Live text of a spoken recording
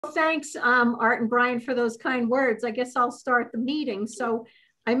Thanks, Art and Brian, for those kind words. I guess I'll start the meeting. So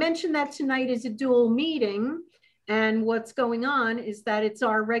I mentioned that tonight is a dual meeting. And what's going on is that it's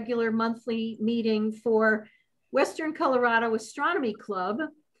our regular monthly meeting for Western Colorado Astronomy Club.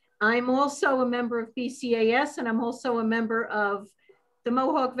 I'm also a member of BCAS, and I'm also a member of the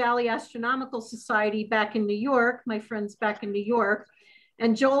Mohawk Valley Astronomical Society back in New York, my friends back in New York.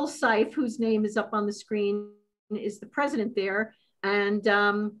 And Joel Seif, whose name is up on the screen, is the president there. And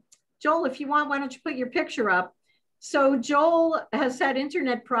Joel, if you want, why don't you put your picture up? So Joel has had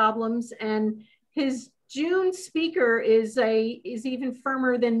internet problems, and his June speaker is even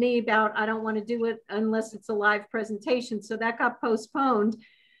firmer than me about, I don't want to do it unless it's a live presentation. So that got postponed.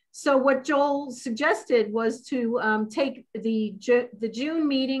 So what Joel suggested was to take the June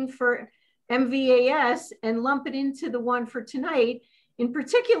meeting for MVAS and lump it into the one for tonight, in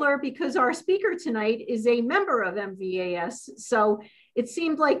particular because our speaker tonight is a member of MVAS. So it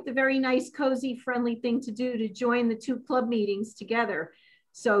seemed like the very nice, cozy, friendly thing to do to join the two club meetings together.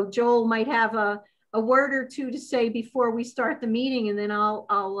 So Joel might have a word or two to say before we start the meeting, and then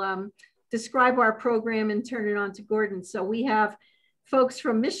I'll describe our program and turn it on to Gordon. So we have folks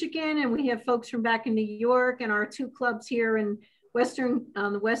from Michigan, and we have folks from back in New York, and our two clubs here in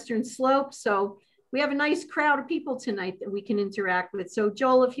on the Western Slope. So we have a nice crowd of people tonight that we can interact with. So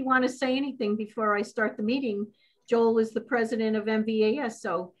Joel, if you want to say anything before I start the meeting, Joel is the president of MVAS,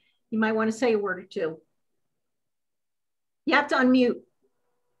 so you might want to say a word or two. You have to unmute.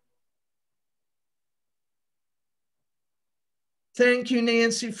 Thank you,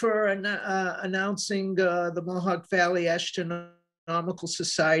 Nancy, for announcing the Mohawk Valley Astronomical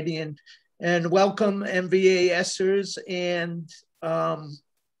Society, and welcome MVASers. And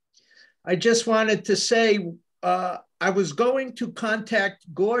I just wanted to say, I was going to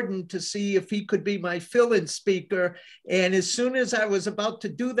contact Gordon to see if he could be my fill-in speaker. And as soon as I was about to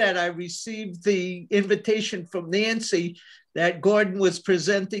do that, I received the invitation from Nancy that Gordon was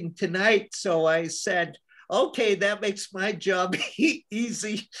presenting tonight. So I said, okay, that makes my job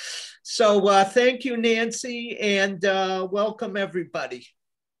easy. So thank you, Nancy, and welcome everybody.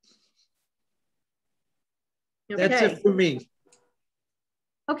 Okay. That's it for me.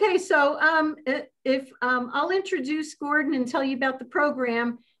 Okay, so I'll introduce Gordon and tell you about the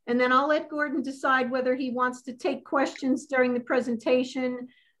program, and then I'll let Gordon decide whether he wants to take questions during the presentation.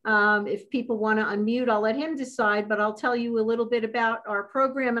 If people want to unmute, I'll let him decide, but I'll tell you a little bit about our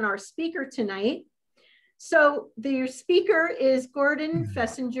program and our speaker tonight. So the speaker is Gordon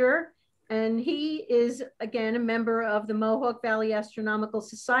Fesenger, and he is, again, a member of the Mohawk Valley Astronomical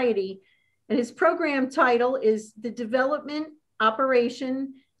Society, and his program title is The Development,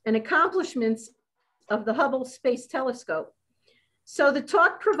 Operation, and Accomplishments of the Hubble Space Telescope. So the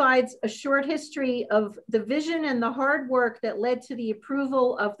talk provides a short history of the vision and the hard work that led to the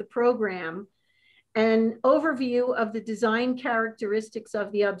approval of the program, an overview of the design characteristics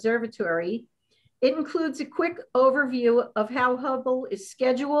of the observatory. It includes a quick overview of how Hubble is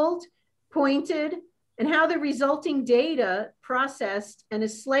scheduled, pointed, and how the resulting data processed, and a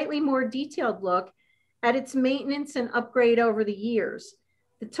slightly more detailed look at its maintenance and upgrade over the years.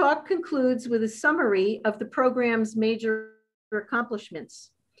 The talk concludes with a summary of the program's major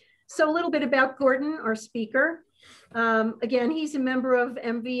accomplishments. So a little bit about Gordon, our speaker. Again, he's a member of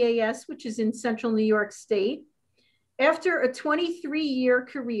MVAS, which is in Central New York State. After a 23-year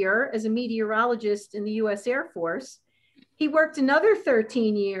career as a meteorologist in the US Air Force, he worked another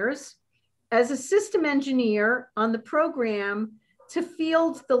 13 years as a system engineer on the program to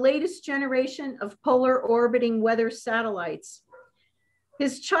field the latest generation of polar orbiting weather satellites.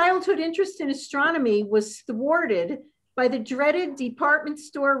 His childhood interest in astronomy was thwarted by the dreaded department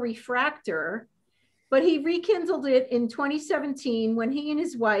store refractor, but he rekindled it in 2017 when he and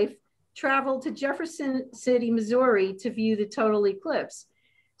his wife traveled to Jefferson City, Missouri to view the total eclipse.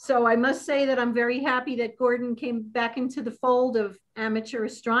 So I must say that I'm very happy that Gordon came back into the fold of amateur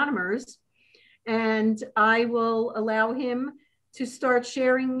astronomers, and I will allow him to start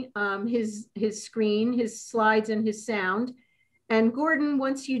sharing his screen, his slides, and his sound. And Gordon,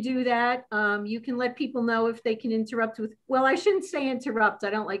 once you do that, you can let people know if they can interrupt with, well, I shouldn't say interrupt, I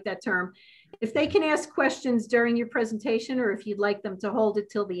don't like that term. If they can ask questions during your presentation, or if you'd like them to hold it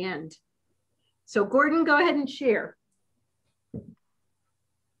till the end. So Gordon, go ahead and share.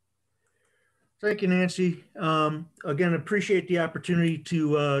 Thank you, Nancy. Again, appreciate the opportunity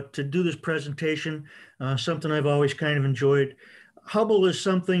to do this presentation, something I've always kind of enjoyed. Hubble is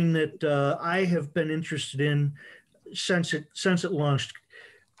something that I have been interested in since it launched.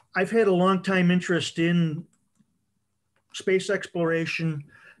 I've had a long time interest in space exploration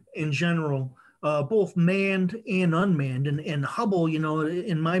in general, both manned and unmanned. And Hubble, you know,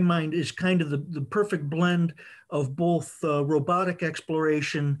 in my mind, is kind of the perfect blend of both robotic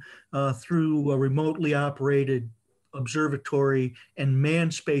exploration through a remotely operated observatory and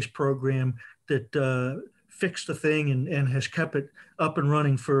manned space program that fixed the thing and has kept it up and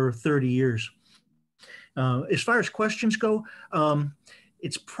running for 30 years. As far as questions go,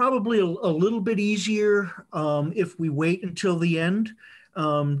 it's probably a little bit easier if we wait until the end,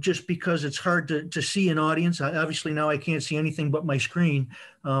 just because it's hard to see an audience. Obviously now I can't see anything but my screen.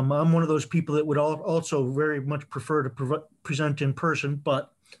 I'm one of those people that would also very much prefer to present in person,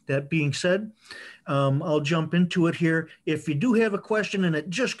 but that being said, I'll jump into it here. If you do have a question and it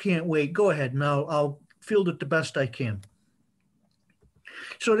just can't wait, go ahead and I'll field it the best I can.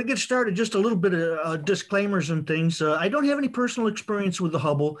 So to get started, just a little bit of disclaimers and things. I don't have any personal experience with the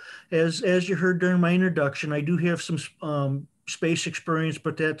Hubble. As you heard during my introduction, I do have some space experience,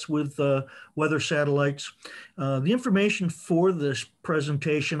 but that's with weather satellites. The information for this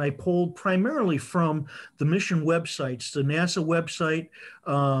presentation I pulled primarily from the mission websites, the NASA website,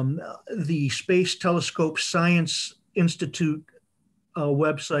 the Space Telescope Science Institute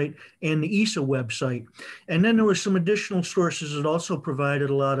website, and the ESA website. And then there were some additional sources that also provided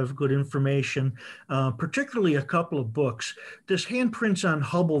a lot of good information, particularly a couple of books. This Handprints on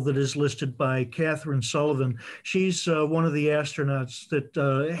Hubble that is listed by Catherine Sullivan, she's one of the astronauts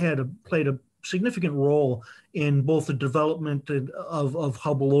that played a significant role in both the development of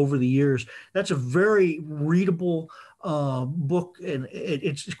Hubble over the years. That's a very readable book, and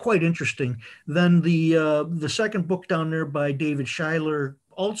it's quite interesting. Then the second book down there by David Schuyler,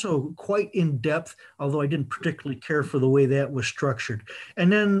 also quite in depth, although I didn't particularly care for the way that was structured.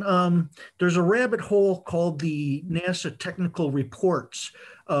 And then there's a rabbit hole called the NASA Technical Reports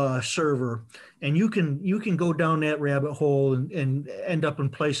server, and you can go down that rabbit hole and end up in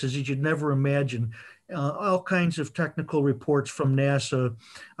places that you'd never imagine. All kinds of technical reports from NASA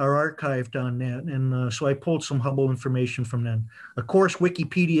are archived on that. And so I pulled some Hubble information from them. Of course,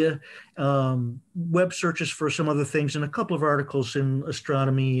 Wikipedia, web searches for some other things, and a couple of articles in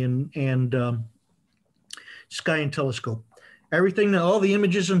Astronomy and Sky and Telescope. Everything, all the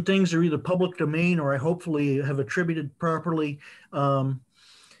images and things are either public domain or I hopefully have attributed properly to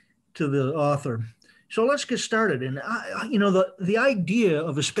the author. So let's get started. And you know, the idea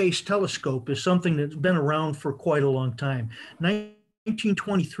of a space telescope is something that's been around for quite a long time.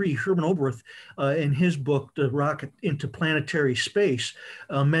 1923, Herman Oberth, in his book, The Rocket into Planetary Space,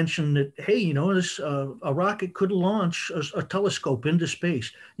 mentioned that, hey, you know, a rocket could launch a telescope into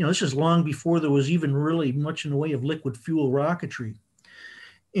space. You know, this is long before there was even really much in the way of liquid fuel rocketry.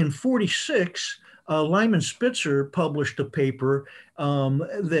 In 46, Lyman Spitzer published a paper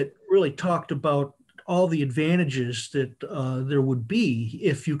that really talked about all the advantages that there would be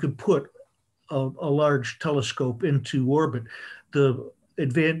if you could put a large telescope into orbit. The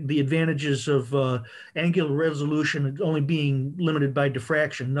advantages of angular resolution only being limited by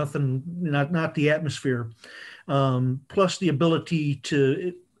diffraction, not the atmosphere, plus the ability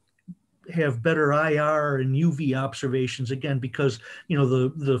to have better IR and UV observations, again, because you know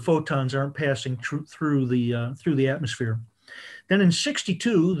the photons aren't passing through the atmosphere. Then in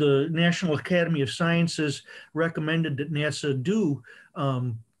 62, the National Academy of Sciences recommended that NASA do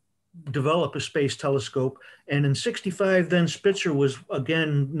develop a space telescope. And in 65, then Spitzer was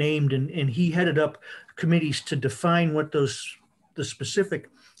again named, and he headed up committees to define what the specific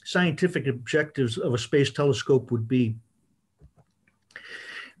scientific objectives of a space telescope would be.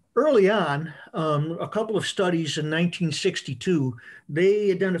 Early on, a couple of studies in 1962, they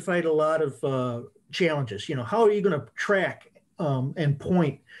identified a lot of challenges. You know, how are you going to track and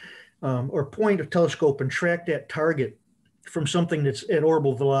point a telescope and track that target from something that's at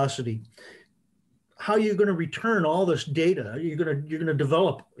orbital velocity? How are you going to return all this data? You're going to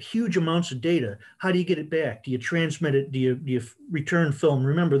develop huge amounts of data. How do you get it back? Do you transmit it? Do you return film?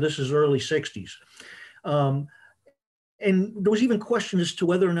 Remember, this is early 60s. And there was even questions as to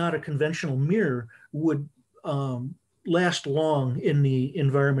whether or not a conventional mirror would last long in the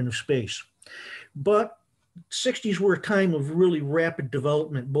environment of space. But 60s were a time of really rapid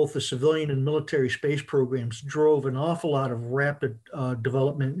development. Both the civilian and military space programs drove an awful lot of rapid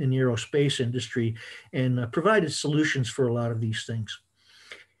development in the aerospace industry and provided solutions for a lot of these things.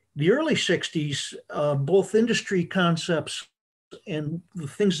 The early 60s, both industry concepts and the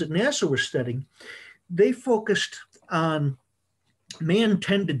things that NASA was studying, they focused on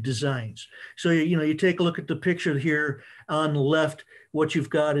man-tended designs. So, you know, you take a look at the picture here on the left. What you've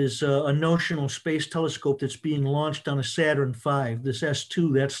got is a notional space telescope that's being launched on a Saturn V. This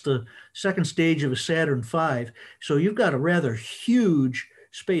S2, that's the second stage of a Saturn V. So you've got a rather huge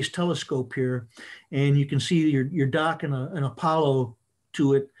Space Telescope here, and you can see you're docking an Apollo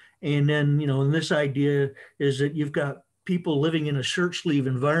to it. And then, you know, and this idea is that you've got people living in a shirt sleeve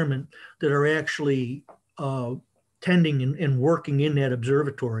environment that are actually tending and working in that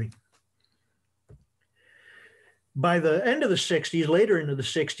observatory. By the end of the 60s, later into the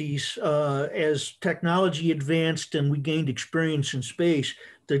 60s, as technology advanced and we gained experience in space,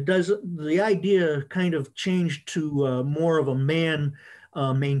 the idea kind of changed to more of a man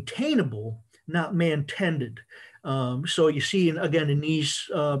maintainable, not man tended. So you see, again, in these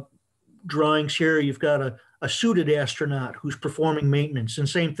drawings here, you've got a suited astronaut who's performing maintenance, and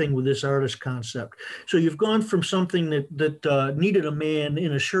same thing with this artist concept. So you've gone from something that needed a man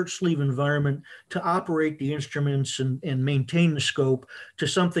in a shirt sleeve environment to operate the instruments and maintain the scope, to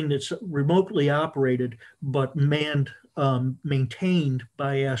something that's remotely operated but manned, maintained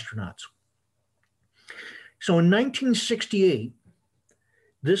by astronauts. So in 1968,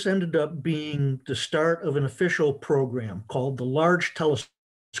 this ended up being the start of an official program called the Large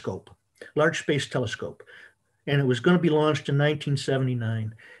Space Telescope. And it was going to be launched in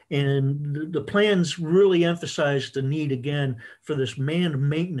 1979. And the plans really emphasized the need, again, for this manned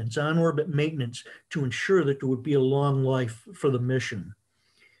maintenance, on-orbit maintenance, to ensure that there would be a long life for the mission.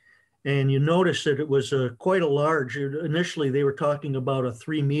 And you notice that it was quite a large, initially they were talking about a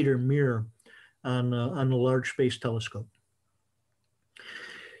 3-meter mirror on the Large Space Telescope.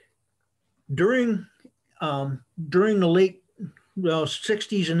 During the late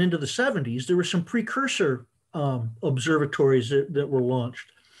 60s and into the 70s, there were some precursor observatories that were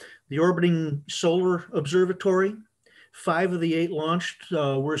launched. The Orbiting Solar Observatory, 5 of the 8 launched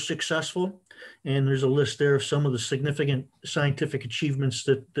were successful. And there's a list there of some of the significant scientific achievements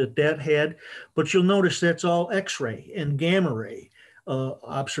that had. But you'll notice that's all X-ray and gamma ray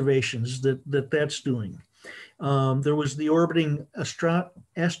observations that's doing. There was the Orbiting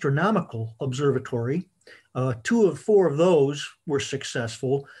Astronomical Observatory. 2 of 4 of those were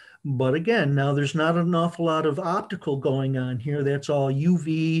successful. But again, now there's not an awful lot of optical going on here. That's all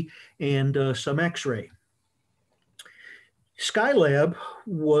UV and some X-ray. Skylab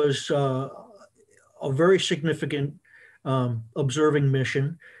was a very significant observing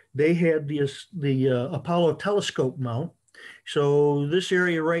mission. They had the Apollo telescope mount. So this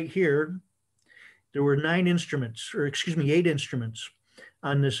area right here, there were 8 instruments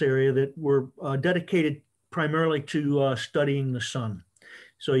on this area that were dedicated primarily to studying the sun.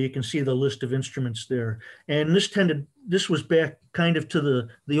 So you can see the list of instruments there. And this was back kind of to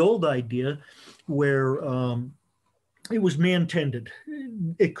the old idea where it was man-tended.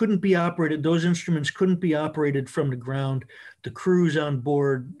 It couldn't be operated. Those instruments couldn't be operated from the ground. The crews on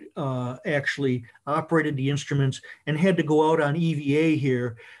board actually operated the instruments and had to go out on EVA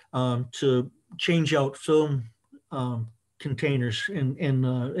here to change out film containers and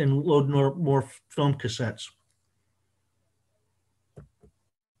load more film cassettes.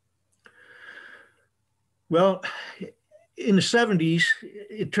 Well, in the 70s,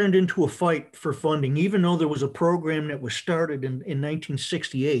 it turned into a fight for funding, even though there was a program that was started in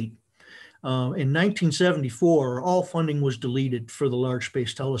 1968. In 1974, all funding was deleted for the Large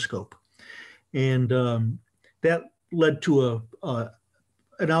Space Telescope. And that led to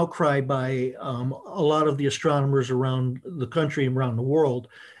an outcry by a lot of the astronomers around the country and around the world,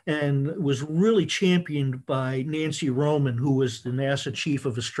 and was really championed by Nancy Roman, who was the NASA chief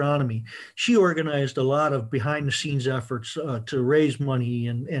of astronomy. She organized a lot of behind-the-scenes efforts to raise money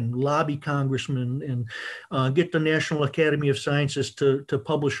and lobby congressmen and get the National Academy of Sciences to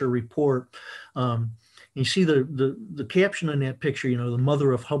publish a report. You see the caption in that picture, you know, the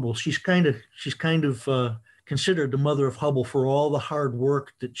mother of Hubble. She's kind of considered the mother of Hubble for all the hard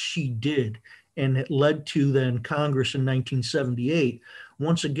work that she did, and it led to then Congress in 1978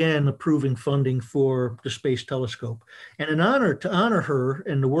 once again approving funding for the Space Telescope. And to honor her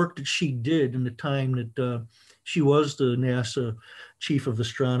and the work that she did in the time that she was the NASA chief of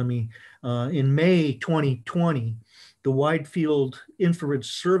astronomy, in May 2020, the Wide Field Infrared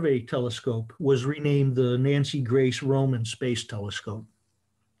Survey Telescope was renamed the Nancy Grace Roman Space Telescope.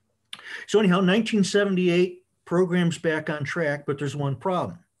 So anyhow, 1978, program's back on track, but there's one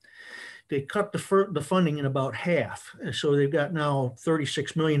problem. They cut the funding in about half. So they've got now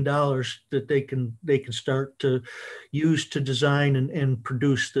 $36 million that they can start to use to design and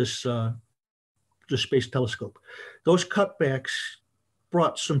produce this Space Telescope. Those cutbacks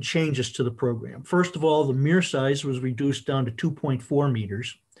brought some changes to the program. First of all, the mirror size was reduced down to 2.4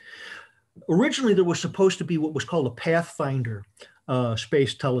 meters. Originally, there was supposed to be what was called a pathfinder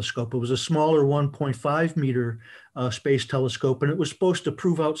Space Telescope. It was a smaller 1.5 meter space telescope, and it was supposed to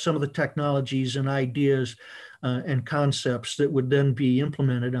prove out some of the technologies and ideas and concepts that would then be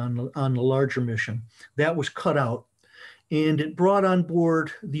implemented on the larger mission. That was cut out, and it brought on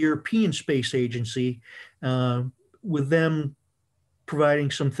board the European Space Agency, with them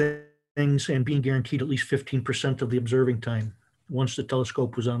providing some things and being guaranteed at least 15% of the observing time once the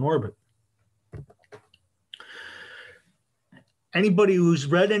telescope was on orbit. Anybody who's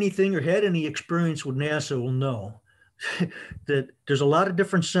read anything or had any experience with NASA will know that there's a lot of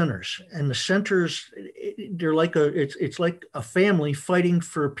different centers, and the centers, they're like it's like a family fighting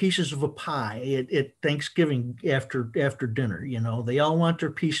for pieces of a pie at Thanksgiving after dinner. You know, they all want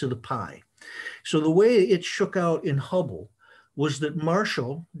their piece of the pie. So the way it shook out in Hubble was that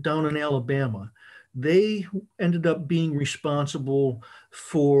Marshall down in Alabama, they ended up being responsible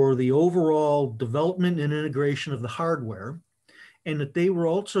for the overall development and integration of the hardware, and that they were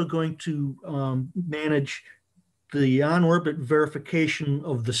also going to manage the on-orbit verification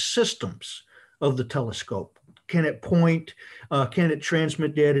of the systems of the telescope. Can it point? Can it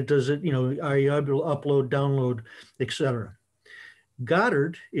transmit data? Does it, you know, are you able to upload, download, etc.?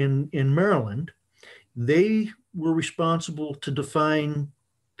 Goddard in Maryland, they were responsible to define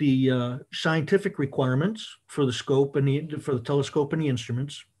the scientific requirements for the scope and for the telescope and the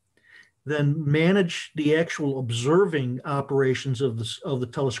instruments, then manage the actual observing operations of the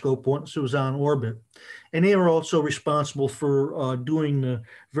telescope once it was on orbit. And they were also responsible for doing the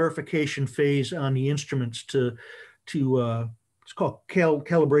verification phase on the instruments to it's called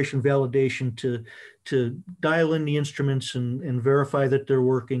calibration validation, to dial in the instruments and verify that they're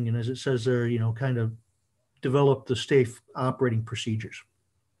working. And as it says there, you know, kind of develop the safe operating procedures.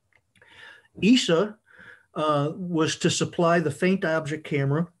 ESA was to supply the faint object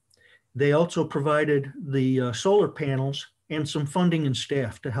camera. They also provided the solar panels and some funding and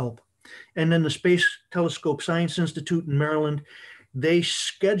staff to help. And then the Space Telescope Science Institute in Maryland, they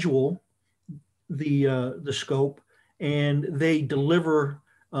schedule the scope and they deliver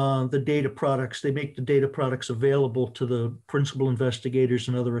the data products. They make the data products available to the principal investigators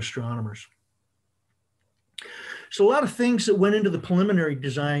and other astronomers. So a lot of things that went into the preliminary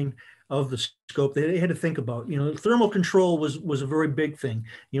design of the scope they had to think about. You know, thermal control was a very big thing.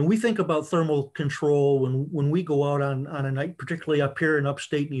 You know, we think about thermal control when we go out on a night, particularly up here in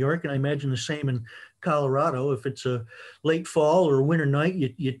upstate New York, and I imagine the same in Colorado. If it's a late fall or winter night,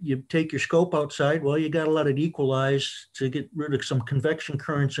 you take your scope outside. Well, you got to let it equalize to get rid of some convection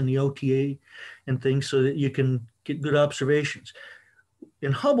currents in the OTA and things so that you can get good observations.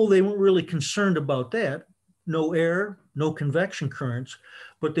 In Hubble, they weren't really concerned about that. No air, no convection currents,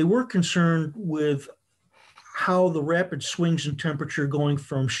 but they were concerned with how the rapid swings in temperature going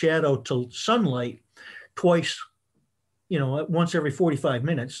from shadow to sunlight twice, you know, once every 45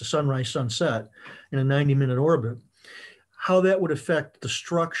 minutes, the sunrise, sunset in a 90-minute orbit, how that would affect the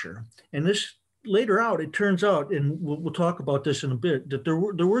structure. And this later out, it turns out, and we'll talk about this in a bit, that there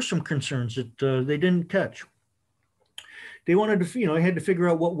were some concerns that they didn't catch. They wanted to, you know, they had to figure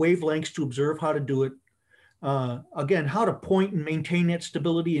out what wavelengths to observe, how to do it. Again, how to point and maintain that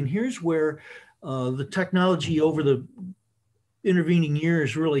stability. And here's where the technology over the intervening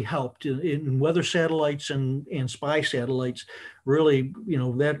years really helped in weather satellites and spy satellites. Really, you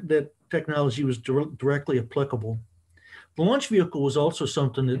know, that technology was directly applicable. The launch vehicle was also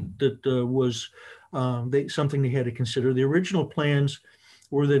something that was something they had to consider. The original plans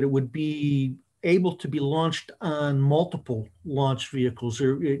were that it would be able to be launched on multiple launch vehicles.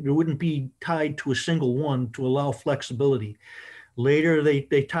 It wouldn't be tied to a single one to allow flexibility. Later,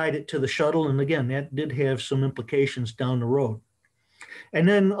 they tied it to the shuttle, and again, that did have some implications down the road. And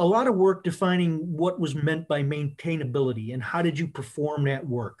then a lot of work defining what was meant by maintainability and how did you perform that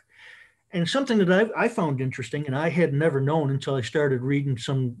work. And something that I found interesting, and I had never known until I started reading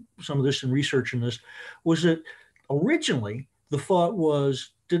some of this and researching this, was that originally the thought was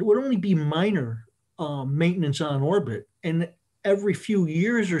that it would only be minor maintenance on orbit. And every few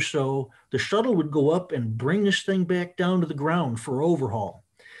years or so, the shuttle would go up and bring this thing back down to the ground for overhaul.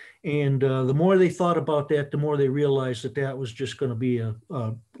 And the more they thought about that, the more they realized that that was just going to be a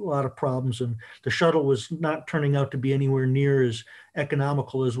lot of problems. And the shuttle was not turning out to be anywhere near as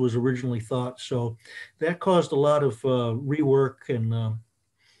economical as was originally thought. So that caused a lot of rework and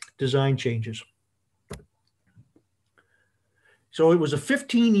design changes. So it was a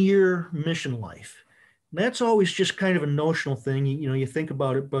 15-year mission life. That's always just kind of a notional thing. You know, you think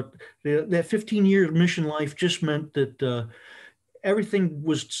about it, but that 15-year mission life just meant that everything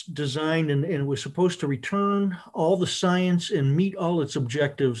was designed and was supposed to return all the science and meet all its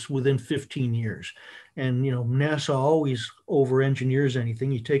objectives within 15 years. And, you know, NASA always over-engineers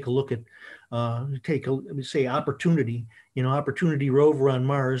anything. You take a look at, say, Opportunity, you know, Opportunity rover on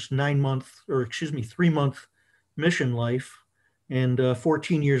Mars, 3-month mission life. And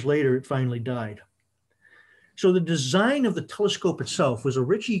 14 years later, it finally died. So the design of the telescope itself was a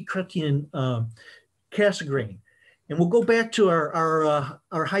Ritchie Chrétien Cassegrain. And we'll go back to our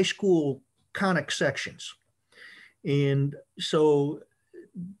high school conic sections. And so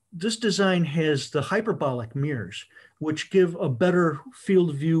this design has the hyperbolic mirrors, which give a better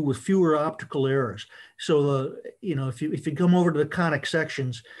field of view with fewer optical errors. So you know, if you come over to the conic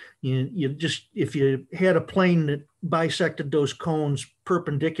sections, if you had a plane that bisected those cones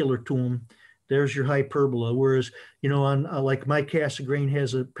perpendicular to them, there's your hyperbola. Whereas, you know, on like my Cassegrain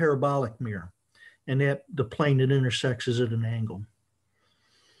has a parabolic mirror, and that the plane that intersects is at an angle.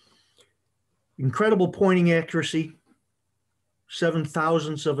 Incredible pointing accuracy,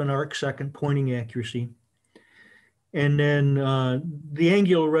 7/1000ths of an arc second pointing accuracy. And then the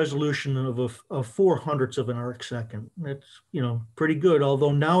angular resolution of 4/100ths of an arc second. That's, you know, pretty good.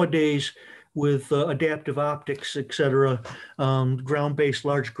 Although nowadays with adaptive optics, et cetera, large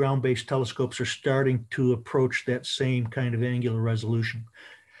ground-based telescopes are starting to approach that same kind of angular resolution.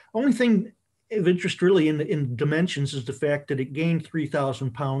 Only thing of interest really in dimensions is the fact that it gained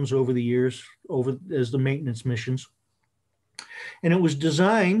 3,000 pounds over the years as the maintenance missions. And it was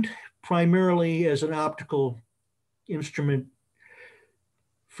designed primarily as an optical instrument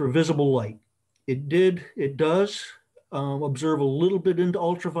for visible light. It does observe a little bit into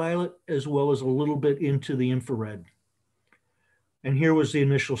ultraviolet as well as a little bit into the infrared. And here was the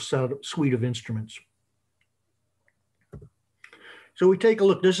initial suite of instruments. So we take a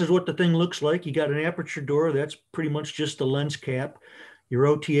look. This is what the thing looks like. You got an aperture door. That's pretty much just the lens cap. Your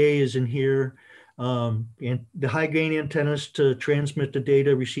OTA is in here. And the high gain antennas to transmit the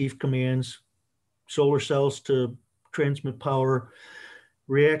data, receive commands, solar cells to transmit power.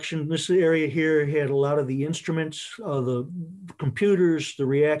 Reaction, this area here had a lot of the instruments, the computers, the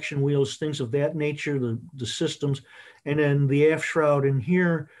reaction wheels, things of that nature, the systems. And then the aft shroud in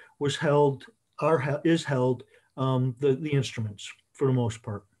here is held the instruments for the most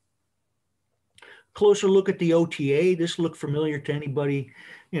part. Closer look at the OTA. This looked familiar to anybody,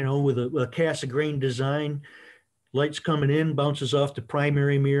 you know, with a Cassegrain design. Light's coming in, bounces off the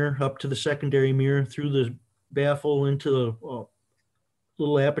primary mirror, up to the secondary mirror, through the baffle into the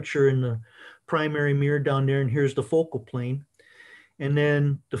little aperture in the primary mirror down there, and here's the focal plane. And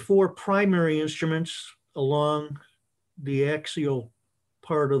then the 4 primary instruments along the axial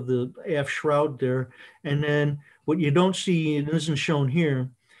part of the aft shroud there. And then what you don't see, and isn't shown here,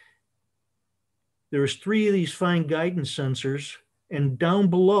 there's 3 of these fine guidance sensors, and down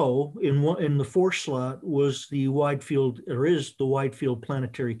below in the 4th slot was the wide field, or is the wide field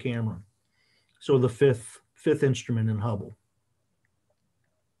planetary camera. So the fifth instrument in Hubble.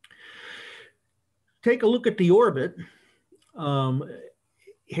 Take a look at the orbit.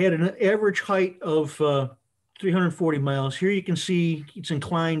 Had an average height of 340 miles. Here you can see it's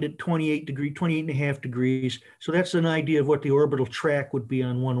inclined at 28.5 degrees. So that's an idea of what the orbital track would be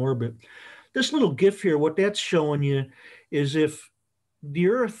on one orbit. This little GIF here, what that's showing you is if the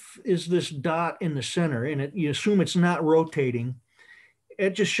Earth is this dot in the center, and you assume it's not rotating,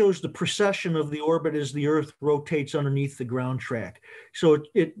 it just shows the precession of the orbit as the Earth rotates underneath the ground track. So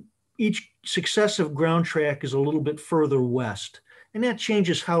each successive ground track is a little bit further west, and that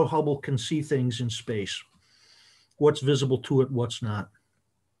changes how Hubble can see things in space. What's visible to it, what's not.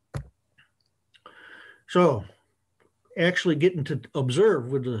 So actually getting to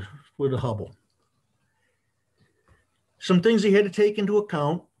observe with the Hubble. Some things he had to take into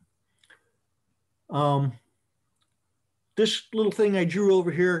account. This little thing I drew over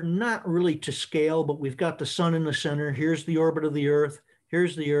here, not really to scale, but we've got the sun in the center. Here's the orbit of the Earth.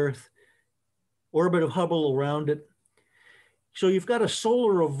 Here's the Earth. Orbit of Hubble around it. So you've got a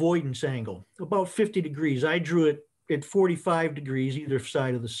solar avoidance angle, about 50 degrees. I drew it at 45 degrees, either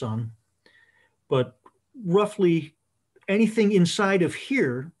side of the sun. But roughly anything inside of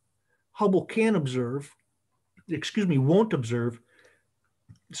here, Hubble can observe, won't observe,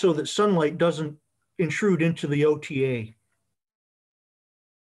 so that sunlight doesn't intrude into the OTA.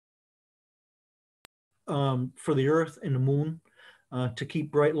 For the Earth and the Moon to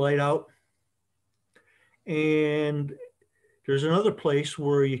keep bright light out. And there's another place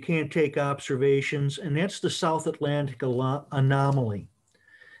where you can't take observations, and that's the South Atlantic anomaly.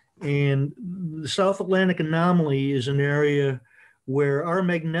 And the South Atlantic anomaly is an area where our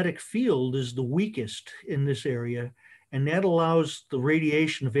magnetic field is the weakest in this area, And that allows the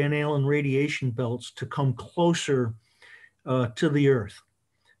radiation, Van Allen radiation belts, to come closer to the Earth,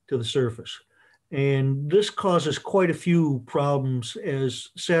 to the surface. And this causes quite a few problems as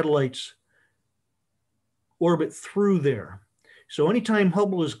satellites orbit through there. So anytime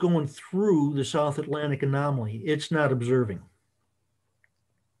Hubble is going through the South Atlantic anomaly, it's not observing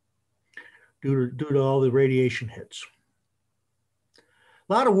due to all the radiation hits.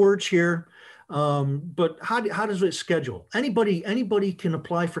 A lot of words here, but how does it schedule? Anybody can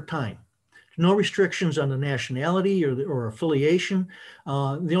apply for time. No restrictions on the nationality or affiliation.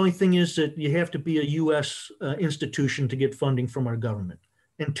 The only thing is that you have to be a U.S. Institution to get funding from our government.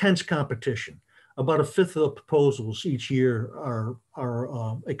 Intense competition. About a fifth of the proposals each year are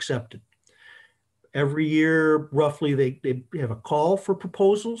accepted. Every year, roughly, they have a call for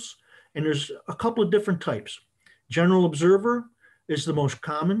proposals, and there's a couple of different types. General observer is the most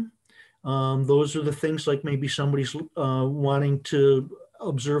common. Those are the things like maybe somebody's wanting to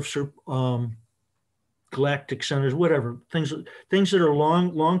observe galactic centers, whatever, things that are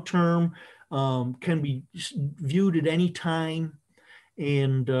long-term, can be viewed at any time,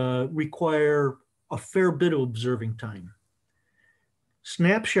 and require a fair bit of observing time.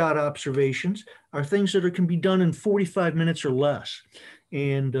 Snapshot observations are things that can be done in 45 minutes or less.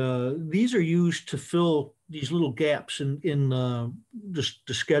 And these are used to fill these little gaps in the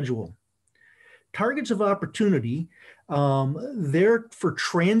schedule. Targets of opportunity, they're for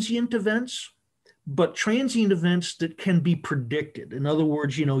transient events, but transient events that can be predicted. In other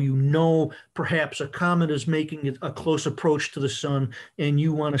words, you know perhaps a comet is making a close approach to the sun, and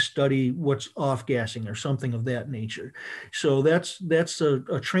you want to study what's off-gassing or something of that nature. So that's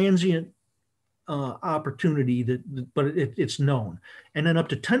a transient opportunity but it's known. And then up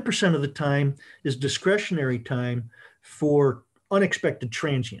to 10% of the time is discretionary time for unexpected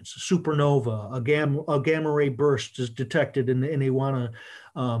transients. supernova, a gamma ray burst is detected, and they want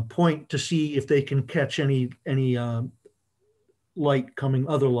to point to see if they can catch any other light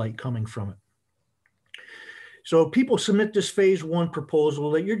coming from it. So people submit this phase 1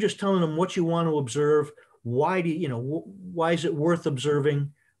 proposal that you're just telling them what you want to observe. Why is it worth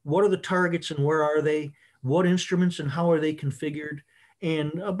observing? What are the targets and where are they? What instruments and how are they configured?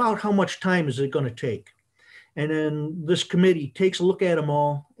 And about how much time is it going to take? And then this committee takes a look at them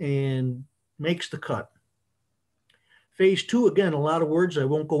all and makes the cut. Phase 2, again, a lot of words, I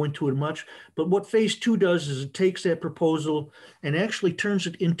won't go into it much, but what phase 2 does is it takes that proposal and actually turns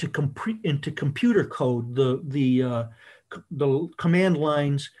it into computer code, the command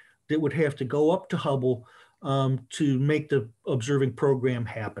lines that would have to go up to Hubble to make the observing program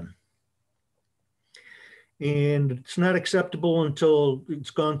happen. And it's not acceptable until it's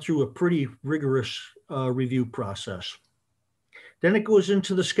gone through a pretty rigorous review process. Then it goes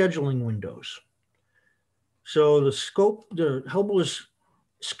into the scheduling windows. So the Hubble is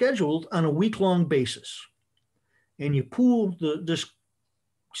scheduled on a week-long basis. And you pool this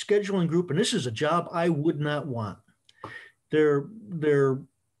scheduling group, and this is a job I would not want. They're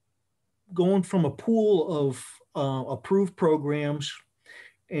going from a pool of approved programs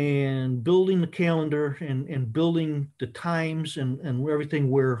and building the calendar and building the times and everything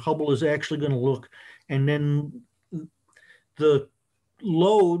where Hubble is actually going to look. And then the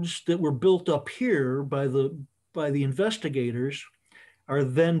loads that were built up here by the investigators are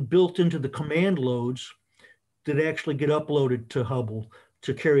then built into the command loads that actually get uploaded to Hubble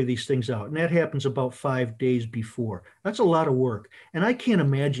to carry these things out. And that happens about 5 days before. That's a lot of work. And I can't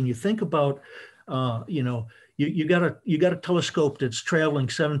imagine, you think about, you got a telescope that's traveling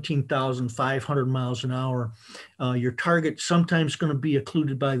 17,500 miles an hour. Your target sometimes going to be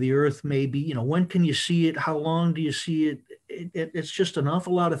occluded by the Earth, maybe. When can you see it? How long do you see it? It's just an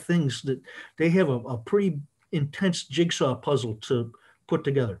awful lot of things that they have a pretty intense jigsaw puzzle to put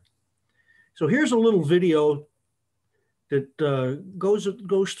together. So here's a little video that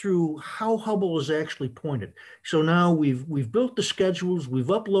goes through how Hubble is actually pointed. So now we've built the schedules, we've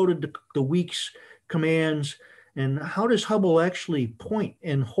uploaded the week's commands, and how does Hubble actually point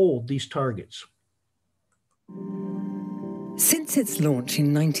and hold these targets? Since its launch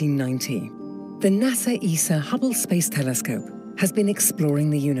in 1990, the NASA ESA Hubble Space Telescope has been exploring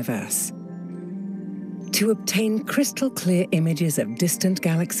the universe. To obtain crystal clear images of distant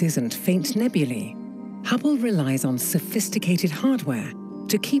galaxies and faint nebulae, Hubble relies on sophisticated hardware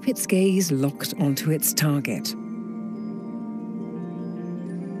to keep its gaze locked onto its target.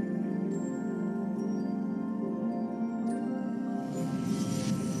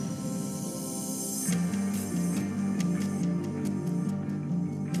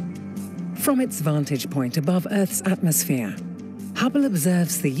 From its vantage point above Earth's atmosphere, Hubble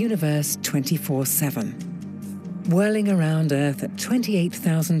observes the universe 24/7. Whirling around Earth at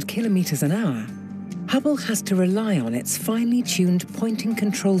 28,000 kilometers an hour, Hubble has to rely on its finely tuned pointing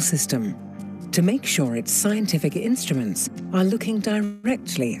control system to make sure its scientific instruments are looking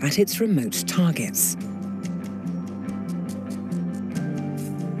directly at its remote targets.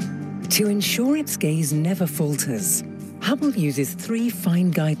 To ensure its gaze never falters, Hubble uses 3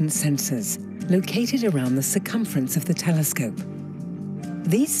 fine guidance sensors located around the circumference of the telescope.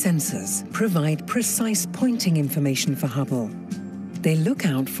 These sensors provide precise pointing information for Hubble. They look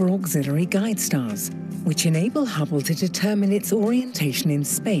out for auxiliary guide stars, which enable Hubble to determine its orientation in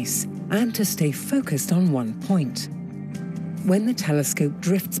space and to stay focused on one point. When the telescope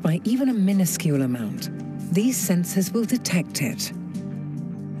drifts by even a minuscule amount, these sensors will detect it.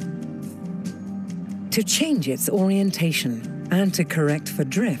 To change its orientation and to correct for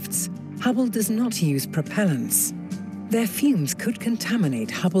drifts, Hubble does not use propellants. Their fumes could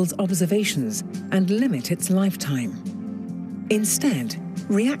contaminate Hubble's observations and limit its lifetime. Instead,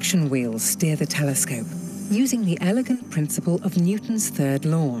 reaction wheels steer the telescope, using the elegant principle of Newton's third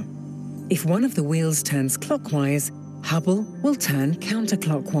law. If one of the wheels turns clockwise, Hubble will turn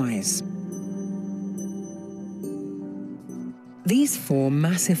counterclockwise. These 4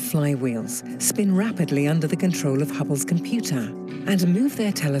 massive flywheels spin rapidly under the control of Hubble's computer and move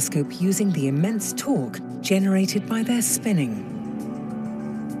their telescope using the immense torque generated by their spinning.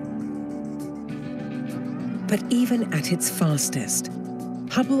 But even at its fastest,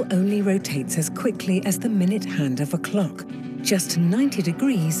 Hubble only rotates as quickly as the minute hand of a clock, just 90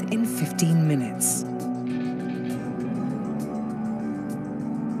 degrees in 15 minutes.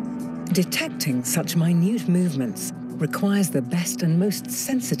 Detecting such minute movements requires the best and most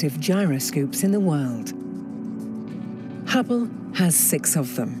sensitive gyroscopes in the world. Hubble has 6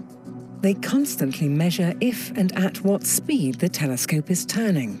 of them. They constantly measure if and at what speed the telescope is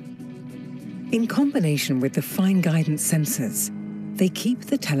turning. In combination with the fine guidance sensors, they keep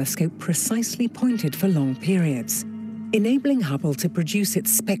the telescope precisely pointed for long periods, enabling Hubble to produce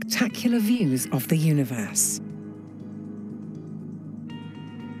its spectacular views of the universe.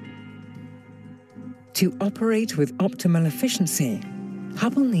 To operate with optimal efficiency,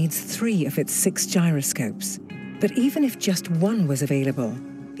 Hubble needs 3 of its 6 gyroscopes. But even if just one was available,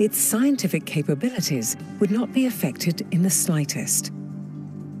 its scientific capabilities would not be affected in the slightest.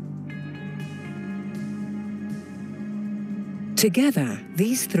 Together,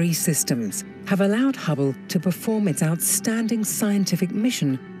 these 3 systems have allowed Hubble to perform its outstanding scientific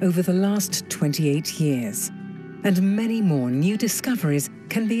mission over the last 28 years. And many more new discoveries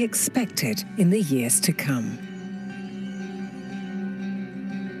can be expected in the years to come.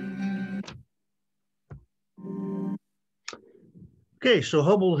 Okay, so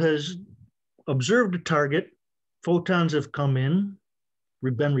Hubble has observed a target. Photons have come in,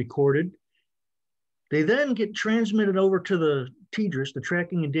 been recorded. They then get transmitted over to the TDRS, the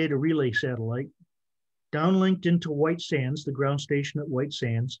Tracking and Data Relay Satellite, downlinked into White Sands, the ground station at White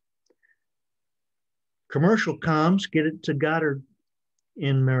Sands. Commercial comms get it to Goddard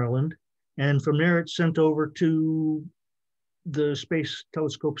in Maryland, and from there it's sent over to the Space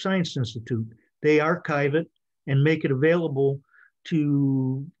Telescope Science Institute. They archive it and make it available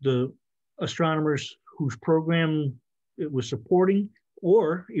to the astronomers whose program it was supporting,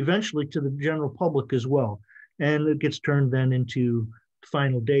 or eventually to the general public as well. And it gets turned then into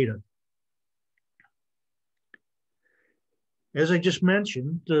final data. As I just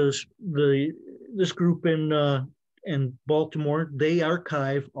mentioned, this group in Baltimore, they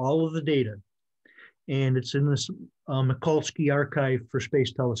archive all of the data, and it's in this Mikulski archive for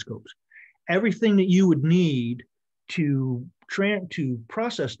space telescopes. Everything that you would need to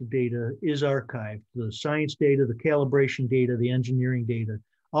process the data is archived. The science data, the calibration data, the engineering data,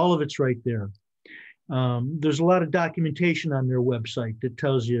 all of it's right there. There's a lot of documentation on their website that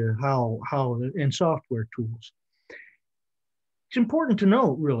tells you how and software tools. It's important to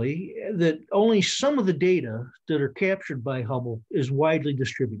note, really, that only some of the data that are captured by Hubble is widely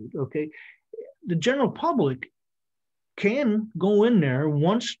distributed, okay? The general public can go in there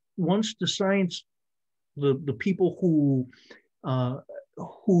once the science, the people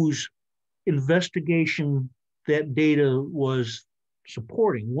whose investigation that data was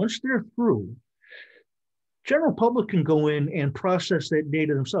supporting, once they're through, general public can go in and process that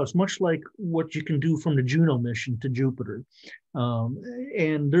data themselves, much like what you can do from the Juno mission to Jupiter.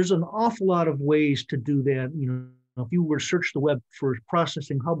 And there's an awful lot of ways to do that. You know, if you were to search the web for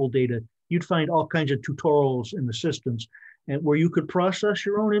processing Hubble data, you'd find all kinds of tutorials in the systems and where you could process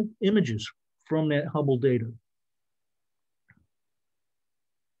your own images from that Hubble data.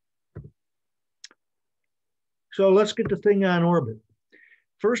 So let's get the thing on orbit.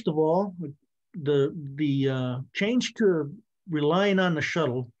 First of all, the change to relying on the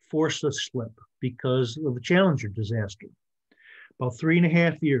shuttle forced a slip because of the Challenger disaster. About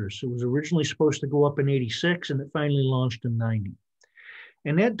 3.5 years. It was originally supposed to go up in 86 and it finally launched in 90.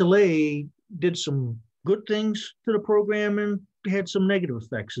 And that delay did some good things to the program and had some negative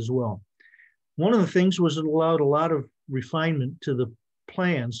effects as well. One of the things was it allowed a lot of refinement to the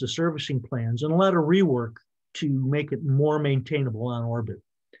plans, the servicing plans, and a lot of rework to make it more maintainable on orbit.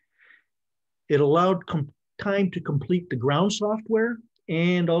 It allowed time to complete the ground software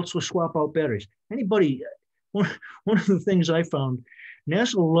and also swap out batteries. One of the things I found,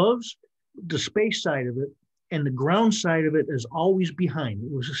 NASA loves the space side of it, and the ground side of it is always behind.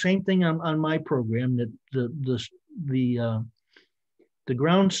 It was the same thing on my program, that the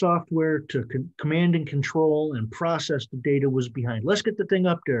ground software to command and control and process the data was behind. Let's get the thing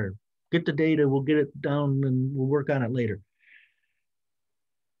up there, get the data, we'll get it down, and we'll work on it later.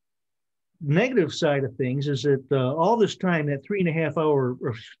 Negative side of things is that all this time, that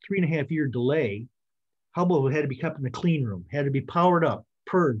 3.5 year delay, Hubble had to be kept in the clean room, had to be powered up,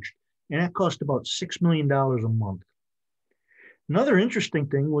 purged, and that cost about $6 million a month. Another interesting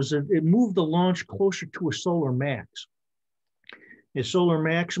thing was that it moved the launch closer to a solar max. At solar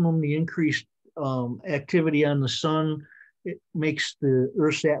maximum, the increased activity on the sun, it makes the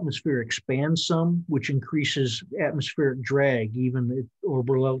Earth's atmosphere expand some, which increases atmospheric drag, even at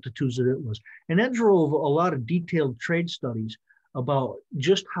orbital altitudes that it was. And that drove a lot of detailed trade studies about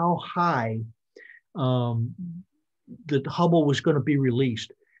just how high that Hubble was going to be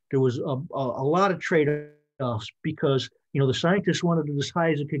released. There was a lot of trade-offs because, the scientists wanted it as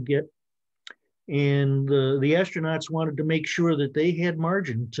high as it could get, and the astronauts wanted to make sure that they had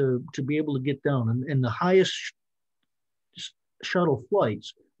margin to be able to get down. And the highest shuttle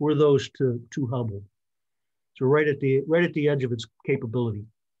flights were those to Hubble. So right at the edge of its capability.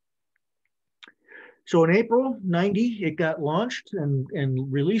 So in April 90, it got launched and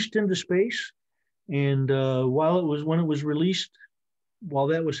released into space. And when it was released, while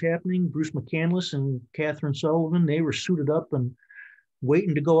that was happening, Bruce McCandless and Catherine Sullivan, they were suited up and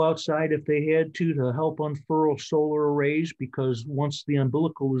waiting to go outside if they had to help unfurl solar arrays, because once the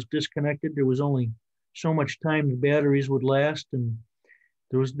umbilical was disconnected, there was only so much time the batteries would last. And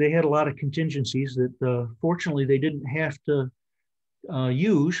they had a lot of contingencies that fortunately they didn't have to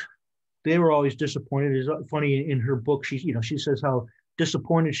use. They were always disappointed. It's funny, in her book, she says how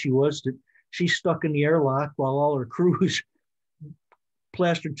disappointed she was that she's stuck in the airlock while all her crews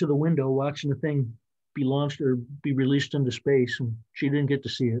plastered to the window watching the thing be launched or be released into space, and she didn't get to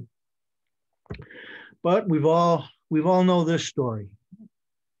see it. But we've all know this story.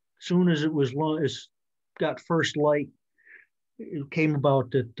 Soon as it got first light, it came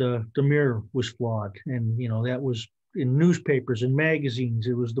about that the mirror was flawed, and that was in newspapers and magazines.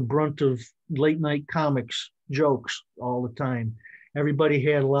 It was the brunt of late night comics jokes all the time. Everybody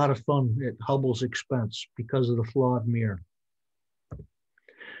had a lot of fun at Hubble's expense because of the flawed mirror.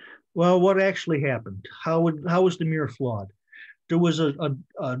 Well, what actually happened? How was the mirror flawed? There was a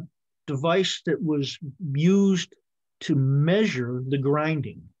device that was used to measure the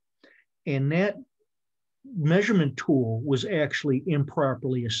grinding, and that measurement tool was actually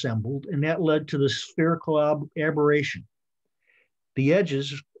improperly assembled, and that led to the spherical aberration. The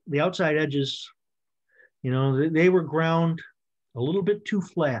outside edges, they were ground a little bit too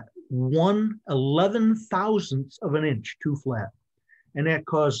flat, 1/11,000th of an inch too flat. And that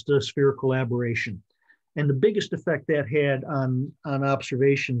caused the spherical aberration. And the biggest effect that had on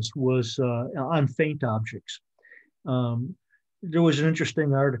observations was on faint objects. There was an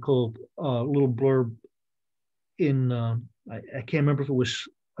interesting article, little blurb in, I can't remember if it was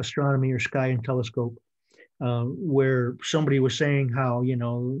Astronomy or Sky and Telescope, where somebody was saying how,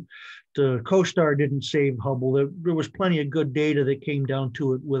 the CoStar didn't save Hubble. There was plenty of good data that came down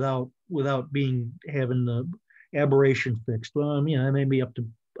to it without having the aberration fixed. Well, that may be up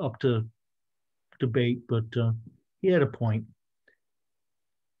to debate, but he had a point.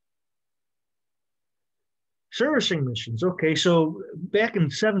 Servicing missions. Okay, so back in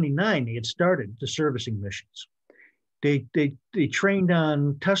 '79, they had started the servicing missions. They trained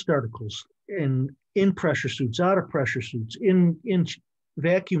on test articles in pressure suits, out of pressure suits, in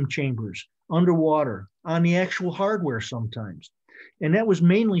vacuum chambers, underwater, on the actual hardware sometimes. And that was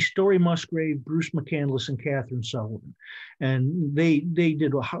mainly Story Musgrave, Bruce McCandless, and Catherine Sullivan. And they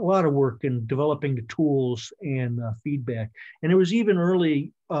did a lot of work in developing the tools and feedback. And it was even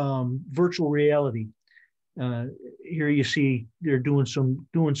early virtual reality. Here you see they're doing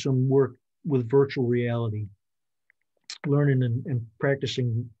some work with virtual reality, learning and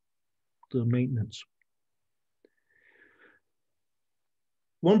practicing the maintenance.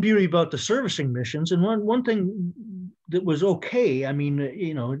 one beauty about the servicing missions, and one thing that was okay. I mean,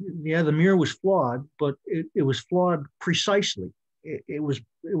 you know, yeah, the mirror was flawed, but it was flawed precisely. It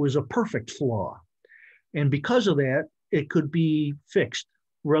was a perfect flaw, and because of that, it could be fixed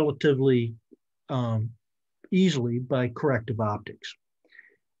relatively easily by corrective optics.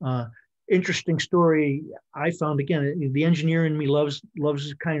 Interesting story I found, again, the engineer in me loves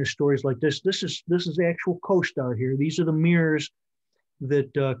kind of stories like this. This is actual CoStar here. These are the mirrors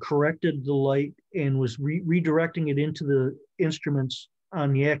that corrected the light and was redirecting it into the instruments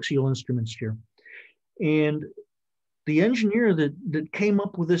on the axial instruments here. And the engineer that came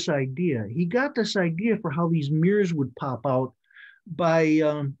up with this idea, he got this idea for how these mirrors would pop out by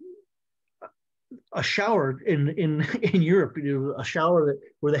a shower in Europe, a shower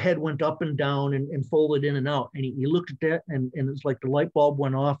where the head went up and down and folded in and out. And he looked at that, and it's like the light bulb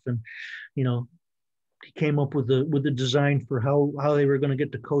went off, and you know, he came up with the design for how they were going to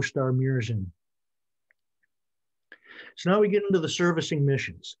get the CoStar mirrors in. So now we get into the servicing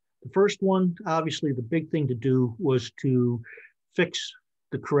missions. The first one, obviously, the big thing to do was to fix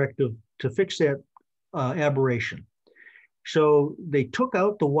the corrective, to fix that aberration. So they took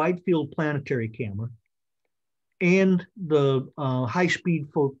out the wide field planetary camera and the high-speed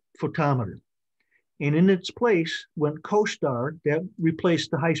photometer. And in its place went CoStar that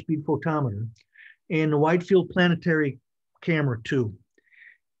replaced the high-speed photometer and the wide field planetary camera too.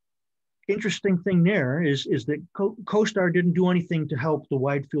 Interesting thing there is that CoStar didn't do anything to help the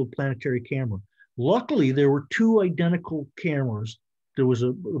wide field planetary camera. Luckily, there were two identical cameras. There was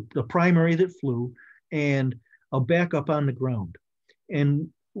a primary that flew and a backup on the ground. And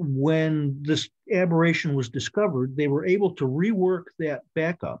when this aberration was discovered, they were able to rework that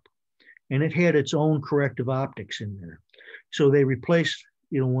backup, and it had its own corrective optics in there. So they replaced,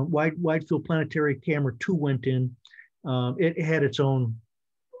 you know, when wide field planetary camera 2 went in, it had its own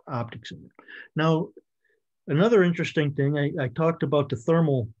optics in it. Now, another interesting thing, I talked about the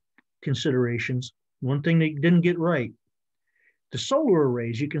thermal considerations. One thing they didn't get right, the solar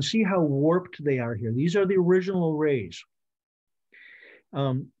arrays, you can see how warped they are here. These are the original arrays.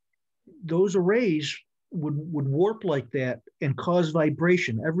 Those arrays would warp like that and cause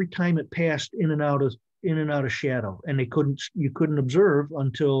vibration every time it passed in and out of shadow, and you couldn't observe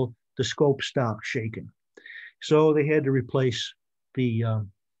until the scope stopped shaking. So they had to replace the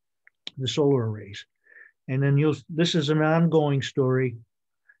solar arrays. And then this is an ongoing story,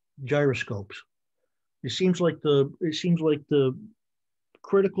 gyroscopes. It seems like the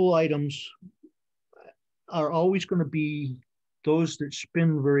critical items are always going to be those that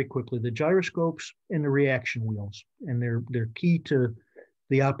spin very quickly, the gyroscopes and the reaction wheels, and they're key to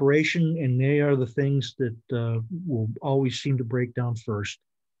the operation, and they are the things that will always seem to break down first.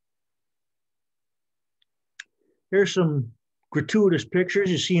 Here's some gratuitous pictures.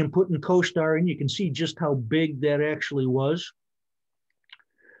 You see him putting CoStar in. You can see just how big that actually was.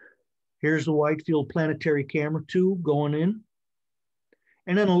 Here's the wide field planetary camera 2 going in.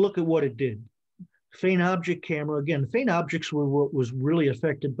 And then a look at what it did. Faint object camera, again, faint objects were what was really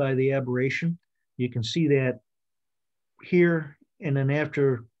affected by the aberration. You can see that here, and then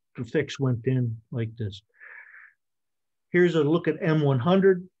after the fix went in like this. Here's a look at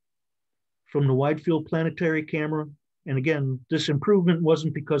M100 from the wide field planetary camera. And again, this improvement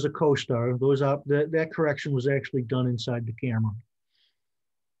wasn't because of CoStar. That correction was actually done inside the camera.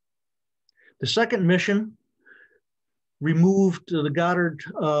 The second mission removed the Goddard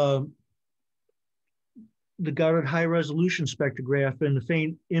high resolution spectrograph and the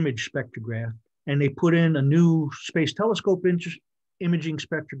faint image spectrograph, and they put in a new space telescope imaging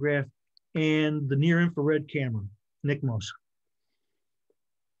spectrograph and the near infrared camera, NICMOS.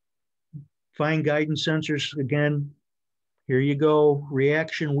 Fine guidance sensors, again, here you go,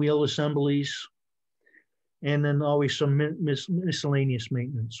 reaction wheel assemblies, and then always some miscellaneous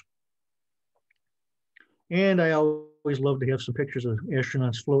maintenance. And I always love to have some pictures of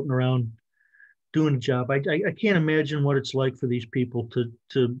astronauts floating around doing a job. I can't imagine what it's like for these people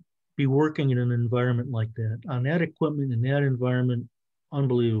to be working in an environment like that, on that equipment, in that environment.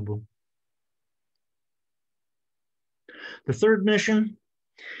 Unbelievable. The third mission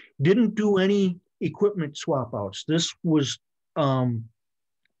didn't do any equipment swap outs. This was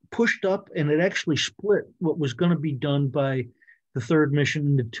pushed up, and it actually split what was going to be done by the third mission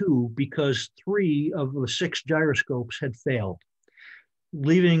into 2 because 3 of the 6 gyroscopes had failed,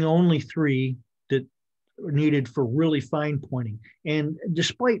 leaving only 3 that were needed for really fine pointing. And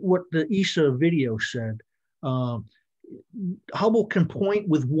despite what the ESA video said, Hubble can point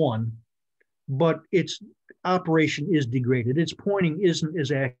with 1, but its operation is degraded. Its pointing isn't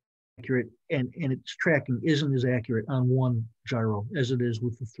as accurate accurate, and its tracking isn't as accurate on one gyro as it is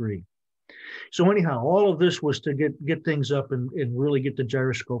with the three. So anyhow, all of this was to get things up and really get the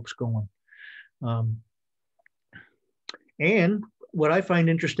gyroscopes going. And what I find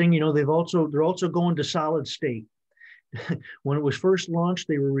interesting, they're also going to solid state. When it was first launched,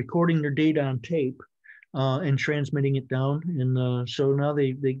 they were recording their data on tape and transmitting it down. And so now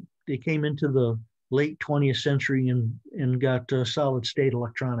they came into the late 20th century and got solid state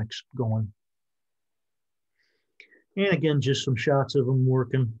electronics going. And again, just some shots of them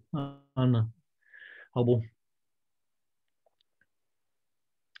working on the Hubble.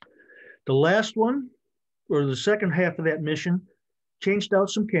 The last one, or the second half of that mission, changed out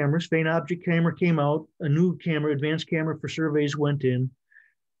some cameras. Faint object camera came out. A new camera, advanced camera for surveys went in.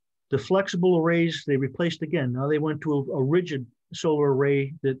 The flexible arrays, they replaced again. Now they went to a rigid solar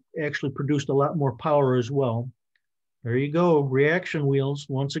array that actually produced a lot more power as well. There you go, reaction wheels,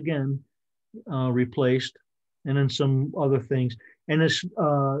 once again, replaced, and then some other things. And this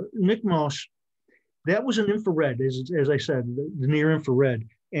NICMOS, that was an infrared, as I said, the near infrared,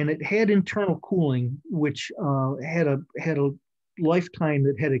 and it had internal cooling, which had a lifetime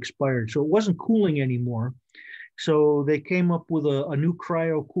that had expired. So it wasn't cooling anymore. So they came up with a new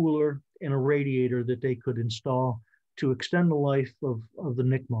cryo cooler and a radiator that they could install to extend the life of the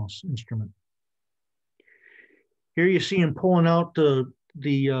NICMOS instrument. Here you see him pulling out the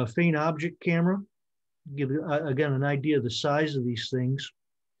faint object camera. Give again an idea of the size of these things.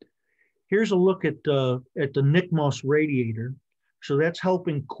 Here's a look at the NICMOS radiator. So that's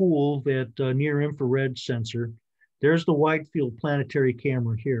helping cool that near infrared sensor. There's the wide field planetary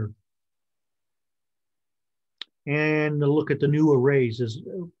camera here. And a look at the new arrays is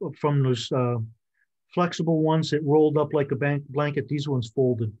from those flexible ones that rolled up like a blanket. These ones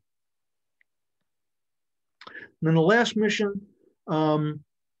folded. And then the last mission,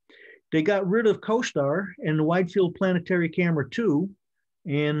 they got rid of COSTAR and the wide field planetary camera 2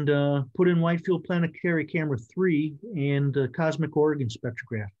 and put in wide field planetary camera 3 and cosmic Oregon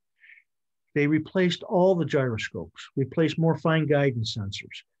spectrograph. They replaced all the gyroscopes, replaced more fine guidance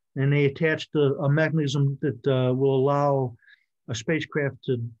sensors, and they attached a mechanism that will allow a spacecraft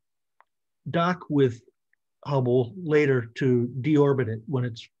to dock with Hubble later to deorbit it when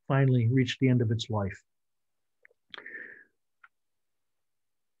it's finally reached the end of its life.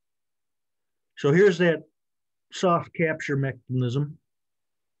 So here's that soft capture mechanism.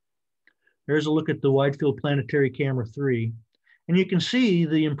 There's a look at the wide field planetary camera 3. And you can see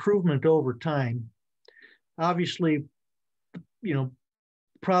the improvement over time. Obviously,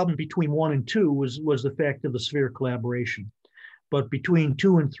 problem between 1 and 2 was the fact of the sphere collaboration. But between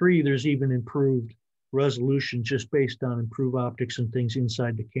 2 and 3, there's even improved resolution just based on improved optics and things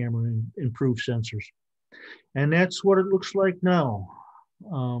inside the camera and improved sensors. And that's what it looks like now.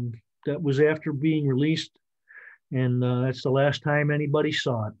 That was after being released, and that's the last time anybody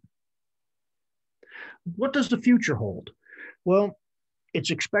saw it. What does the future hold? Well, it's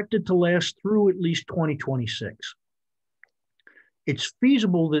expected to last through at least 2026. It's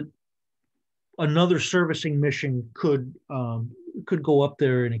feasible that another servicing mission could go up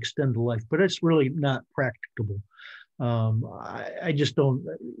there and extend the life, but it's really not practicable. I just don't,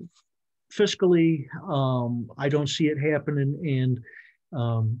 fiscally, I don't see it happening,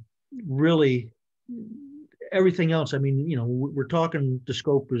 and really everything else, I mean, we're talking the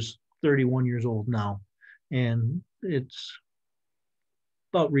scope is 31 years old now, and it's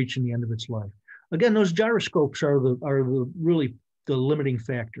about reaching the end of its life. Again, those gyroscopes are really the limiting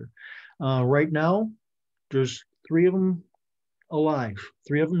factor. Right now, there's 3 of them alive.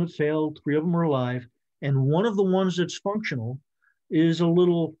 3 of them have failed, 3 of them are alive, and one of the ones that's functional is a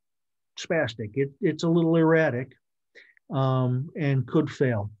little spastic. It's a little erratic and could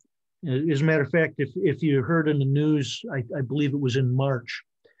fail. As a matter of fact, if you heard in the news, I believe it was in March,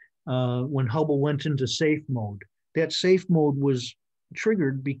 when Hubble went into safe mode. That safe mode was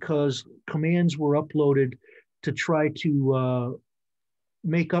triggered because commands were uploaded to try to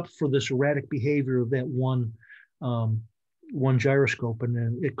make up for this erratic behavior of that one gyroscope, and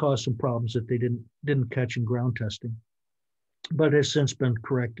then it caused some problems that they didn't catch in ground testing, but has since been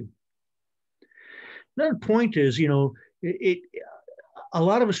corrected. Another point is, a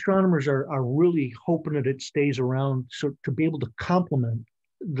lot of astronomers are really hoping that it stays around so to be able to complement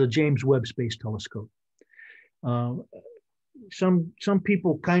the James Webb Space Telescope. Some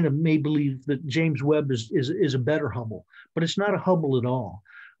people kind of may believe that James Webb is a better Hubble, but it's not a Hubble at all.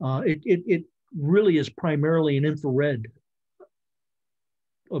 It really is primarily an infrared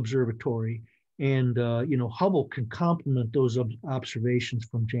observatory, and Hubble can complement those observations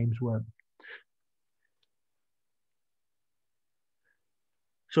from James Webb.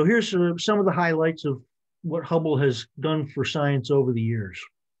 So here's some of the highlights of what Hubble has done for science over the years.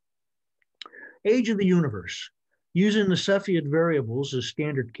 Age of the universe. Using the Cepheid variables as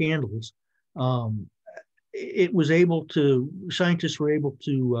standard candles, scientists were able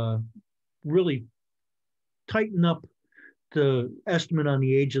to really tighten up the estimate on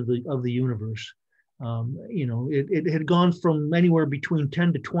the age of the universe. It had gone from anywhere between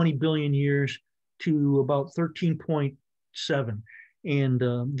 10 to 20 billion years to about 13.7. And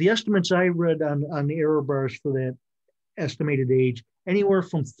the estimates I read on the error bars for that estimated age, anywhere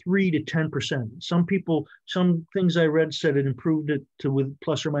from 3 to 10%. Some things I read said it improved it to with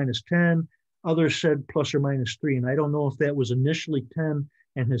plus or minus 10. Others said plus or minus 3. And I don't know if that was initially 10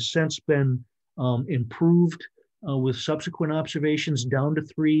 and has since been improved with subsequent observations down to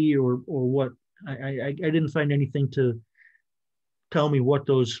 3 or what. I didn't find anything to tell me what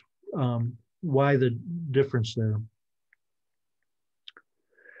those, why the difference there.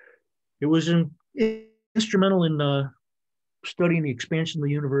 It was instrumental in studying the expansion of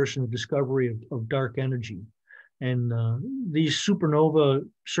the universe and the discovery of dark energy. And these supernova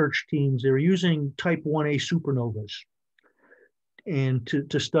search teams, they were using type 1A supernovas and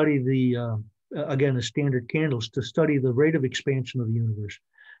to study the, again, the standard candles, to study the rate of expansion of the universe.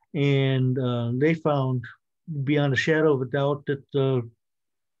 And they found beyond a shadow of a doubt that the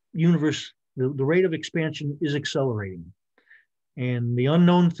universe, the rate of expansion is accelerating. And the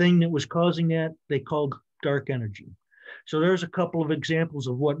unknown thing that was causing that, they called dark energy. So there's a couple of examples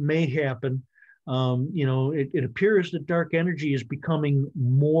of what may happen. It appears that dark energy is becoming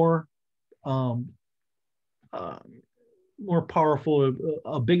more powerful,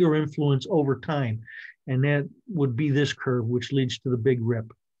 a bigger influence over time. And that would be this curve, which leads to the big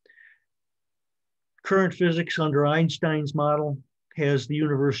rip. Current physics under Einstein's model has the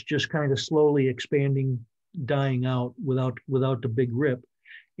universe just kind of slowly expanding, dying out without the big rip.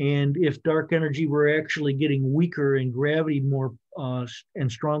 And if dark energy were actually getting weaker and gravity more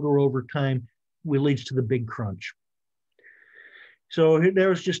and stronger over time, it leads to the big crunch. So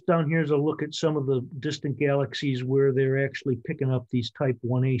there's just down here is a look at some of the distant galaxies where they're actually picking up these type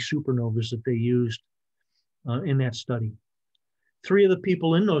 1A supernovas that they used in that study. 3 of the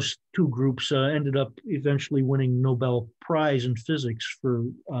people in those 2 groups ended up eventually winning Nobel Prize in physics for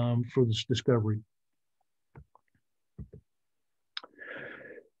this discovery.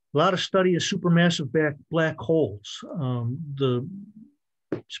 A lot of study of supermassive black holes. The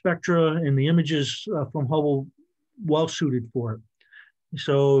spectra and the images from Hubble well suited for it.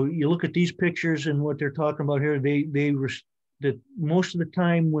 So you look at these pictures and what they're talking about here, they were that most of the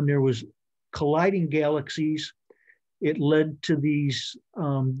time when there was colliding galaxies, it led to these,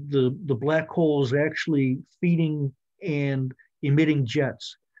 the black holes actually feeding and emitting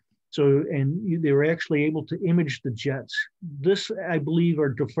jets. So, and they were actually able to image the jets. This, I believe, are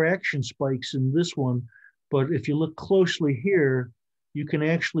diffraction spikes in this one, but if you look closely here, you can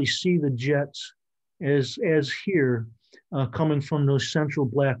actually see the jets as here coming from those central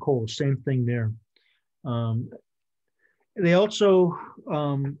black holes. Same thing there. They also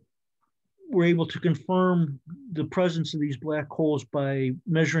were able to confirm the presence of these black holes by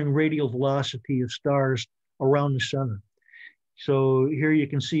measuring radial velocity of stars around the center. So here you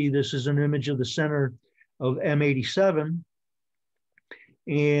can see this is an image of the center of M87.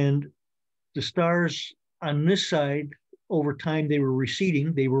 And the stars on this side, over time, they were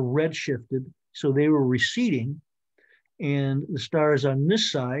receding. They were redshifted, so they were receding. And the stars on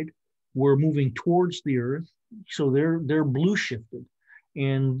this side were moving towards the Earth, so they're blue shifted.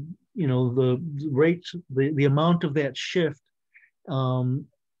 And you know the rates, the amount of that shift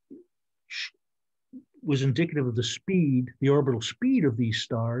was indicative of the speed, the orbital speed of these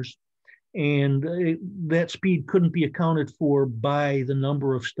stars, and that speed couldn't be accounted for by the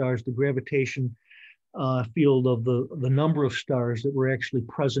number of stars, the gravitation field of the number of stars that were actually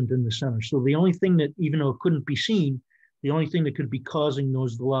present in the center. So the only thing that, even though it couldn't be seen, the only thing that could be causing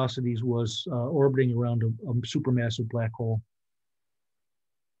those velocities was orbiting around a supermassive black hole.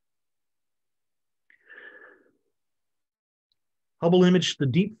 Hubble imaged the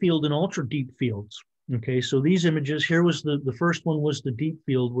deep field and ultra deep fields. Okay, so these images, here was the first one was the deep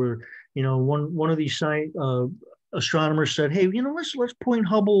field, where, you know, one of these astronomers said, hey, you know, let's point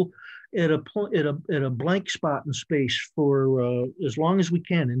Hubble at a blank spot in space for as long as we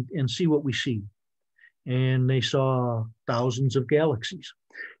can and see what we see. And they saw thousands of galaxies.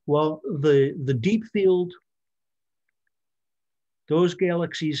 Well, the deep field, those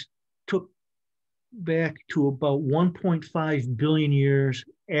galaxies took back to about 1.5 billion years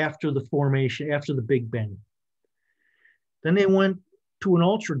after the formation, after the Big Bang. Then they went to an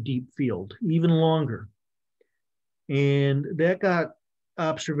ultra deep field, even longer. And that got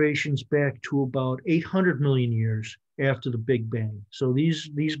observations back to about 800 million years after the Big Bang. So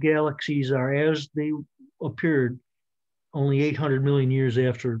these galaxies are as they appeared only 800 million years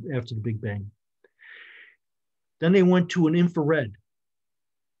after the Big Bang. Then they went to an infrared,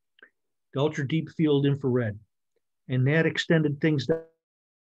 the ultra deep field infrared, and that extended things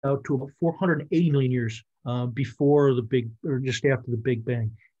out to about 480 million years before just after the Big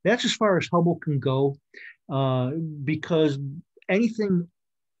Bang. That's as far as Hubble can go, because anything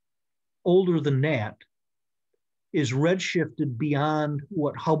older than that is redshifted beyond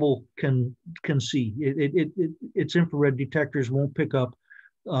what Hubble can see. Its infrared detectors won't pick up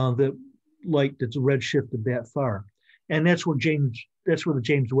the light that's redshifted that far, and that's where the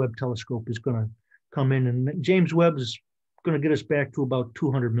James Webb Telescope is going to come in, and James Webb is going to get us back to about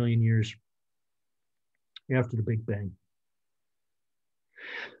 200 million years after the Big Bang.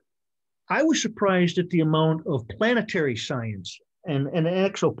 I was surprised at the amount of planetary science and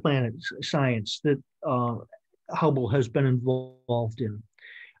exoplanet science that Hubble has been involved in.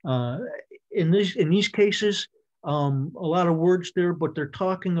 In these cases, a lot of words there, but they're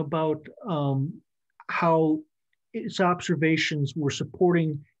talking about how its observations were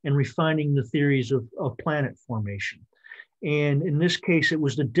supporting and refining the theories of planet formation. And in this case, it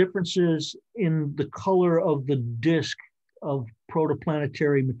was the differences in the color of the disk of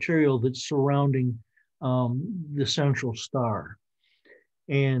protoplanetary material that's surrounding the central star.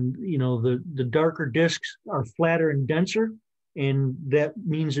 And the darker disks are flatter and denser, and that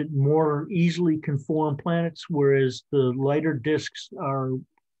means it more easily can form planets, whereas the lighter disks are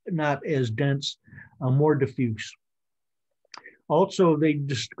not as dense, more diffuse. Also, they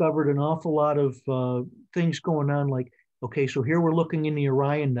discovered an awful lot of things going on, like, okay, so here we're looking in the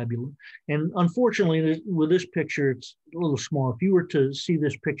Orion Nebula. And unfortunately, with this picture, it's a little small. If you were to see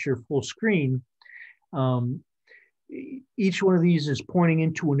this picture full screen, each one of these is pointing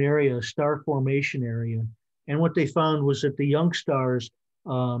into an area, a star formation area. And what they found was that the young stars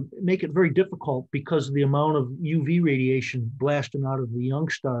make it very difficult because of the amount of UV radiation blasting out of the young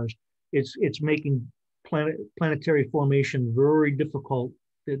stars. It's making planetary formation very difficult.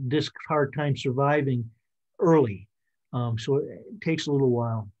 The disk hard time surviving early. So it takes a little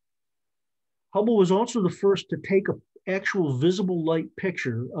while. Hubble was also the first to take an actual visible light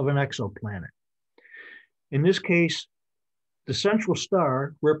picture of an exoplanet. In this case, the central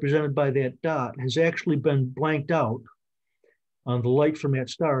star, represented by that dot, has actually been blanked out on the light from that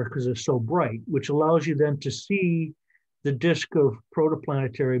star because it's so bright, which allows you then to see the disk of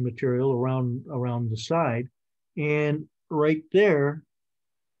protoplanetary material around the side. And right there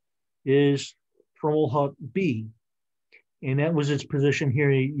is Fomalhaut B. And that was its position here.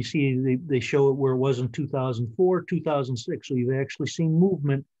 You see, they show it where it was in 2004, 2006. So you've actually seen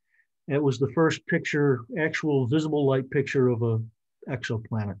movement. It was the first picture, actual visible light picture of an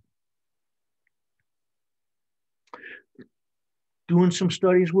exoplanet. Doing some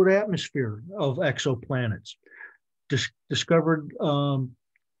studies with atmosphere of exoplanets. Discovered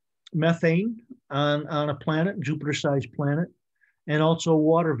methane on a planet, Jupiter-sized planet, and also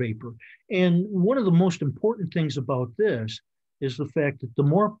water vapor. And one of the most important things about this is the fact that the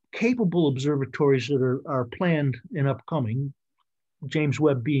more capable observatories that are planned and upcoming, James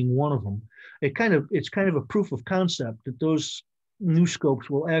Webb being one of them, it's kind of a proof of concept that those new scopes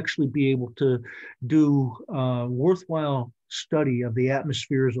will actually be able to do worthwhile study of the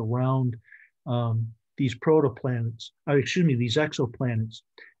atmospheres around these protoplanets, these exoplanets.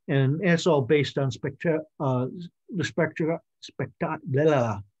 And that's all based on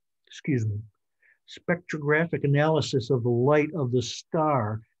spectrographic analysis of the light of the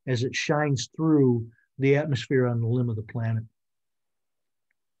star as it shines through the atmosphere on the limb of the planet.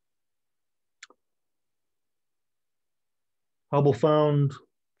 Hubble found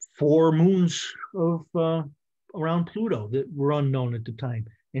 4 moons of around Pluto that were unknown at the time.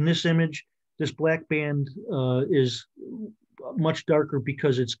 In this image, this black band is much darker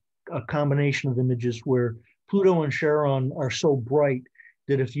because it's a combination of images where Pluto and Charon are so bright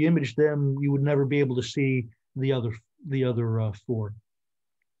that if you image them, you would never be able to see the other 4.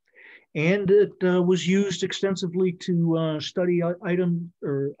 And it was used extensively to study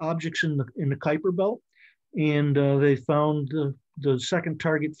objects in the Kuiper Belt. And they found the second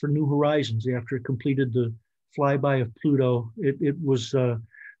target for New Horizons after it completed the flyby of Pluto. It was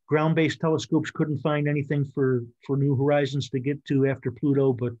ground-based telescopes couldn't find anything for New Horizons to get to after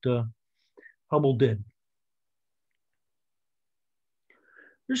Pluto, but Hubble did.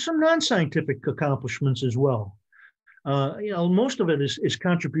 There's some non-scientific accomplishments as well. Most of it is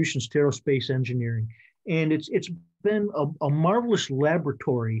contributions to aerospace engineering, and it's been a marvelous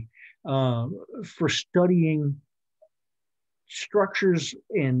laboratory for studying structures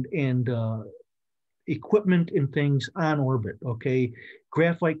and equipment and things on orbit. Okay,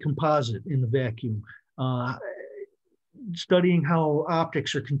 graphite composite in the vacuum. Studying how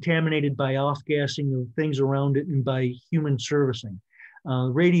optics are contaminated by off-gassing of things around it and by human servicing,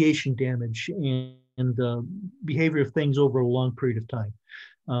 radiation damage and behavior of things over a long period of time.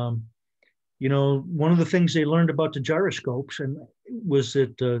 You know, one of the things they learned about the gyroscopes was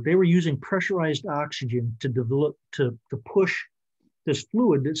that they were using pressurized oxygen to push this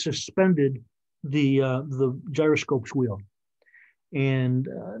fluid that suspended the gyroscope's wheel, and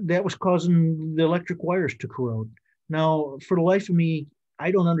that was causing the electric wires to corrode. Now, for the life of me,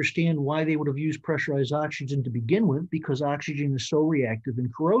 I don't understand why they would have used pressurized oxygen to begin with, because oxygen is so reactive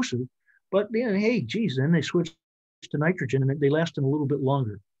and corrosive. But yeah, hey, geez, then they switched to nitrogen and they lasted a little bit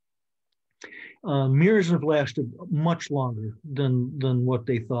longer. Mirrors have lasted much longer than what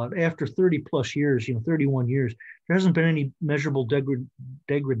they thought. After 30 plus years, 31 years, there hasn't been any measurable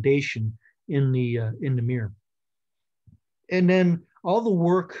degradation in the mirror. And then all the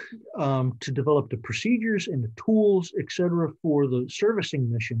work to develop the procedures and the tools, et cetera, for the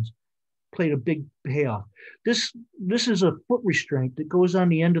servicing missions played a big payoff. This is a foot restraint that goes on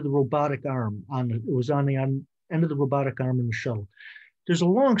the end of the robotic arm. It was on the end of the robotic arm in the shuttle. There's a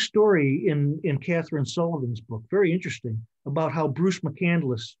long story in Catherine Sullivan's book, very interesting, about how Bruce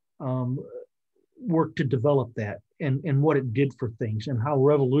McCandless worked to develop that and what it did for things and how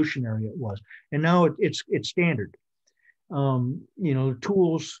revolutionary it was. And now it's standard.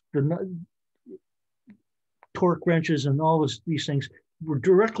 Tools, the torque wrenches and all these things were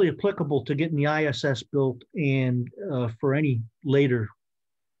directly applicable to getting the ISS built and for any later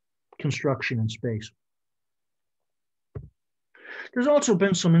construction in space. There's also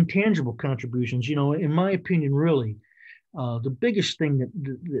been some intangible contributions. In my opinion, really, the biggest thing that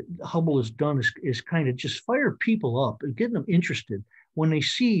Hubble has done is kind of just fire people up and get them interested. When they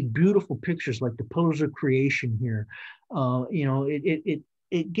see beautiful pictures like the Pillars of Creation here,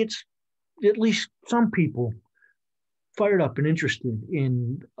 it gets at least some people fired up and interested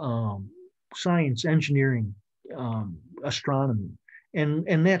in science, engineering, astronomy.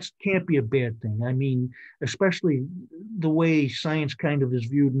 And that can't be a bad thing. I mean, especially the way science kind of is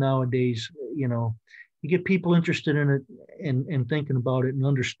viewed nowadays, you get people interested in it and thinking about it and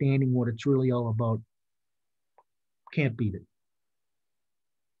understanding what it's really all about. Can't beat it.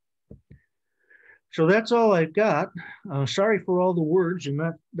 So that's all I've got. Sorry for all the words and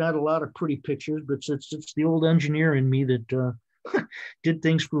not a lot of pretty pictures, but it's the old engineer in me that did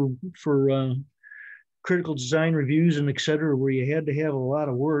things for critical design reviews and et cetera, where you had to have a lot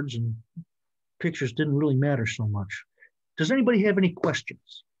of words and pictures didn't really matter so much. Does anybody have any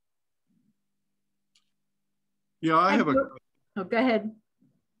questions? Yeah, I have Oh, go ahead.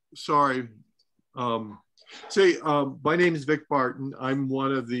 Sorry. My name is Vic Barton. I'm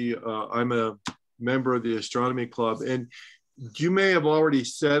I'm a member of the Astronomy Club, and you may have already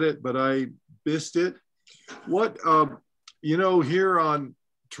said it, but I missed it. What, here on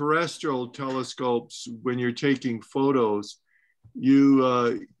terrestrial telescopes, when you're taking photos,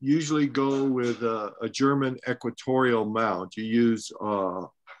 you usually go with a German equatorial mount. You use,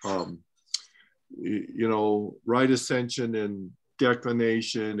 right ascension and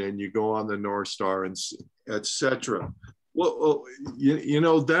declination, and you go on the North Star, and etc. Well,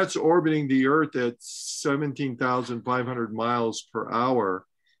 that's orbiting the Earth at 17,500 miles per hour,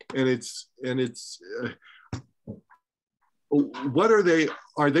 and it's. What are they?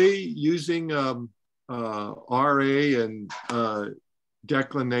 Are they using RA and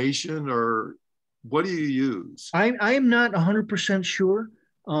declination, or what do you use? I am not 100% sure.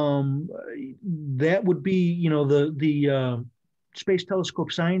 That would be, the Space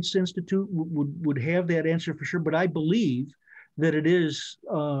Telescope Science Institute would have that answer for sure. But I believe that it is,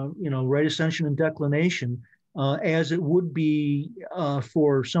 right ascension and declination, as it would be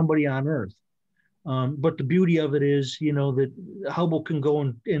for somebody on Earth. But the beauty of it is, that Hubble can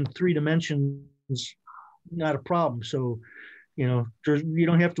go in 3 dimensions, not a problem. So, you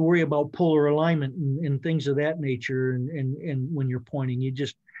don't have to worry about polar alignment and things of that nature. And when you're pointing,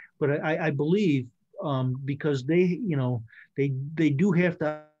 but I believe because they do have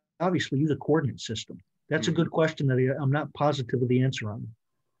to obviously use a coordinate system. That's a good question that I'm not positive of the answer on.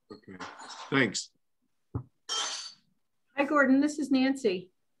 Okay, thanks. Hi, Gordon. This is Nancy.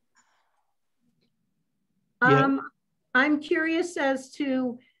 Yeah. I'm curious as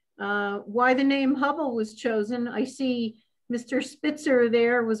to why the name Hubble was chosen. I see Mr. Spitzer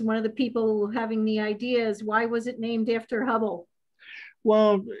there was one of the people having the ideas. Why was it named after Hubble?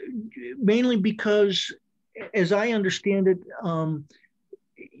 Well, mainly because, as I understand it,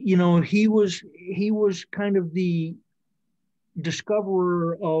 he was kind of the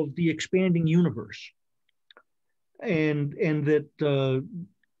discoverer of the expanding universe, and that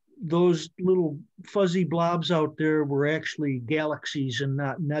those little fuzzy blobs out there were actually galaxies and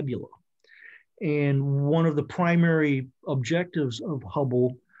not nebula. And one of the primary objectives of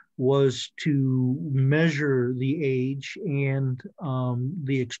Hubble was to measure the age and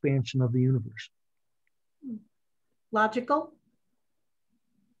the expansion of the universe. Logical.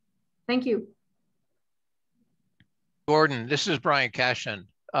 Thank you. Gordon, this is Brian Cashin.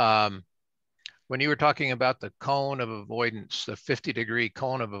 When you were talking about the cone of avoidance, the 50-degree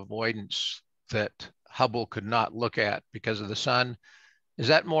cone of avoidance that Hubble could not look at because of the sun, is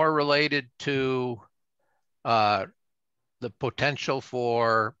that more related to the potential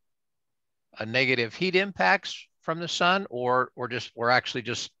for a negative heat impacts from the sun, or actually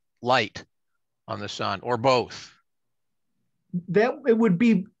just light on the sun, or both? That it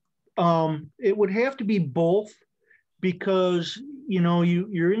would have to be both, because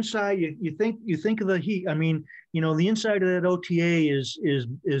you're inside, you think of the heat. I mean, the inside of that OTA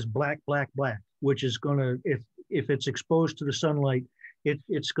is black, which is gonna, if it's exposed to the sunlight,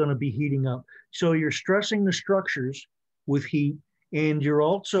 it's gonna be heating up. So you're stressing the structures with heat, and you're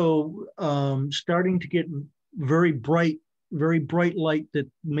also starting to get very bright light that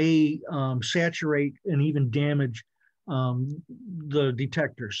may saturate and even damage the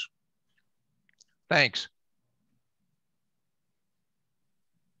detectors. Thanks.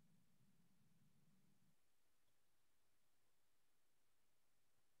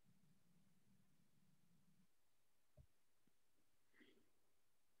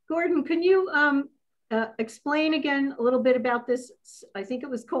 Gordon, can you explain again a little bit about this? I think it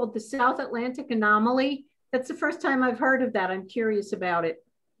was called the South Atlantic Anomaly. That's the first time I've heard of that. I'm curious about it.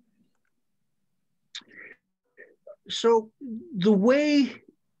 So the way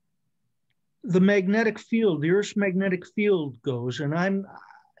the magnetic field, the Earth's magnetic field goes, and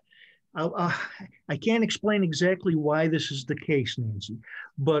I can't explain exactly why this is the case, Nancy,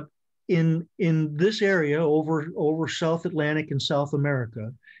 but in this area over South Atlantic and South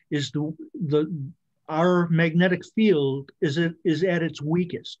America is our magnetic field is at its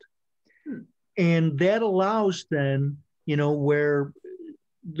weakest. And that allows then, where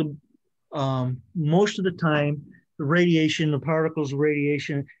the most of the time the radiation, the particles of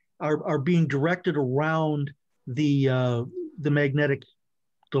radiation are being directed around the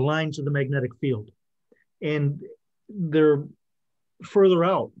lines of the magnetic field, and they're further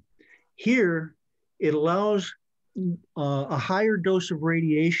out. Here, it allows a higher dose of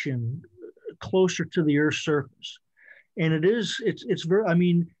radiation closer to the Earth's surface, and it's very. I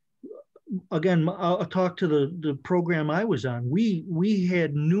mean, again, I'll talk to the program I was on. We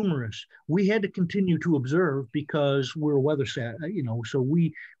had numerous. We had to continue to observe because we're weather sat. So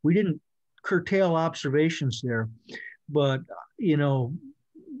we didn't curtail observations there, but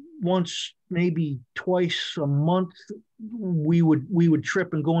once, maybe twice a month, we would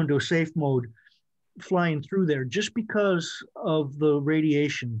trip and go into a safe mode flying through there, just because of the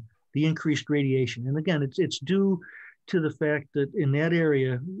radiation, the increased radiation. And again, it's due to the fact that in that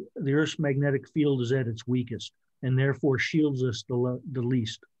area, the Earth's magnetic field is at its weakest, and therefore shields us the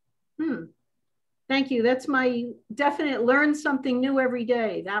least. Thank you. That's my definite learn something new every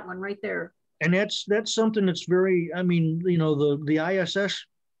day. That one right there. And that's something that's very, I mean, the ISS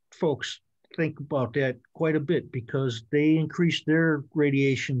folks think about that quite a bit, because they increase their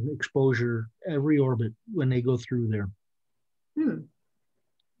radiation exposure every orbit when they go through there.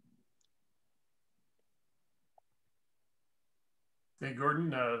 Hey, Gordon,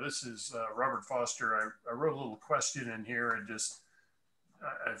 this is Robert Foster. I wrote a little question in here, and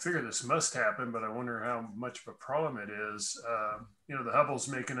I figure this must happen, but I wonder how much of a problem it is. The Hubble's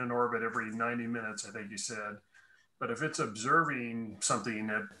making an orbit every 90 minutes, I think you said. But if it's observing something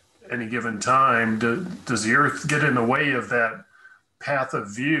at any given time, does the Earth get in the way of that path of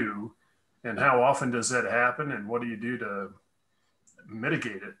view? And how often does that happen? And what do you do to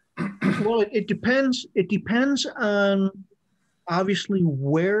mitigate it? Well, it depends. It depends on obviously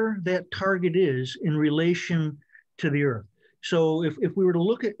where that target is in relation to the Earth. So if we were to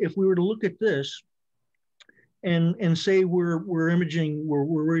look at this and say we're imaging, we're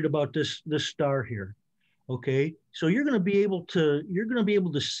worried about this star here. Okay, so you're going to be able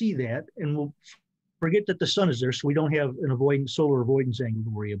to see that, and we'll forget that the sun is there, so we don't have an solar avoidance angle to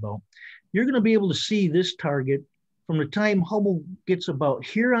worry about. You're going to be able to see this target from the time Hubble gets about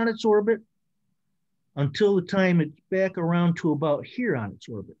here on its orbit until the time it's back around to about here on its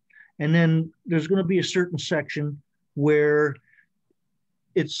orbit. And then there's going to be a certain section where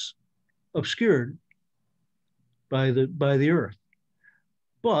it's obscured by the Earth.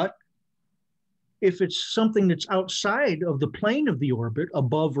 But if it's something that's outside of the plane of the orbit,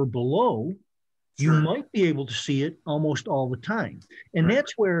 above or below, you might be able to see it almost all the time. And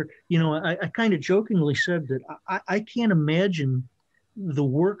that's where, you know, I kind of jokingly said that I can't imagine the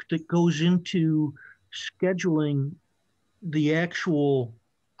work that goes into scheduling the actual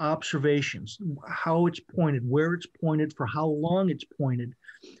observations, how it's pointed, where it's pointed, for how long it's pointed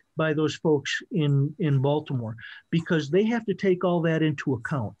by those folks in Baltimore, because they have to take all that into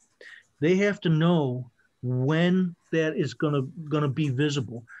account. They have to know when that is going to be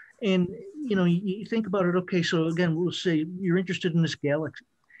visible. And, you know, you think about it, okay, so again, we'll say you're interested in this galaxy,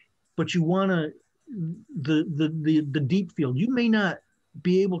 but you want to, the deep field, you may not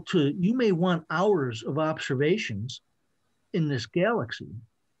be able to, you may want hours of observations in this galaxy,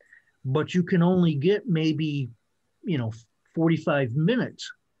 but you can only get maybe, you know, 45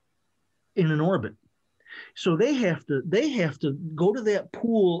 minutes in an orbit. So they have to go to that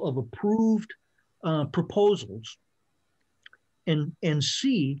pool of approved proposals and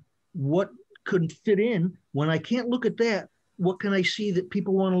see what could fit in. When I can't look at that, what can I see that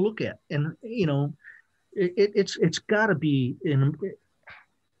people want to look at? And, you know, it's got to be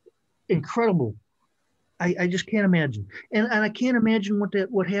incredible. I just can't imagine. And I can't imagine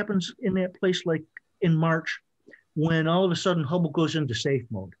what happens in that place, like in March, when all of a sudden Hubble goes into safe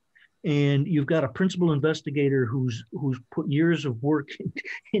mode. And you've got a principal investigator who's put years of work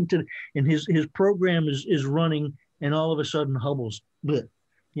into, and his program is running, and all of a sudden Hubble's, bleh,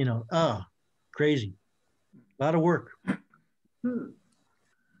 you know, crazy, a lot of work. Well,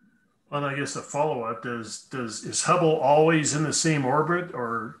 I guess a follow-up, is Hubble always in the same orbit,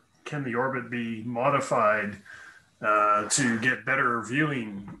 or can the orbit be modified to get better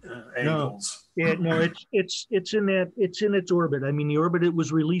viewing angles? No, it's in its orbit. I mean, the orbit it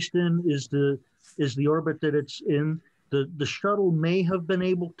was released in is the orbit that it's in. The shuttle may have been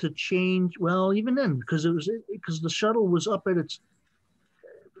able to change. Well, even then, because the shuttle was up at its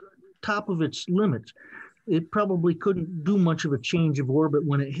top of its limits, it probably couldn't do much of a change of orbit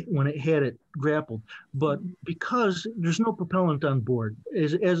when it had it grappled. But because there's no propellant on board,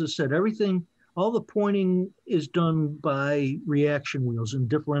 as I said, everything, all the pointing is done by reaction wheels and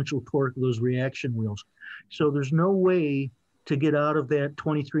differential torque of those reaction wheels. So there's no way to get out of that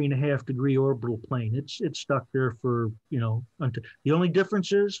 23.5 degree orbital plane. It's stuck there for, you know, until the only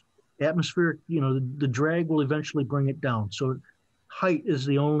difference is atmospheric, you know, the drag will eventually bring it down. So height is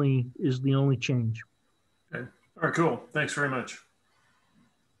the only change. Okay. All right, cool. Thanks very much.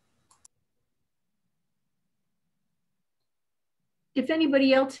 If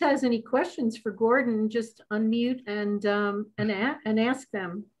anybody else has any questions for Gordon, just unmute and ask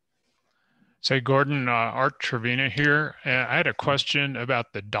them. Say, Gordon, Art Trevina here. I had a question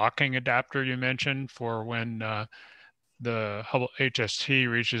about the docking adapter you mentioned for when the Hubble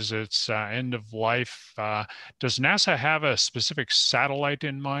HST reaches its end of life. Does NASA have a specific satellite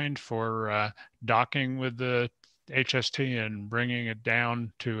in mind for docking with the HST and bringing it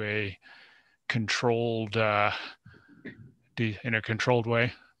down to a controlled, in a controlled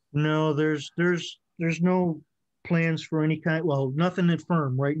way? No, there's no plans for any kind, well, nothing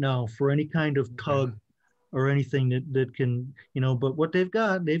firm right now for any kind of tug or anything that can, you know, but what they've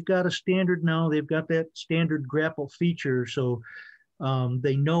got a standard now, they've got that standard grapple feature. So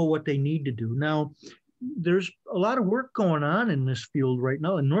they know what they need to do. Now, there's a lot of work going on in this field right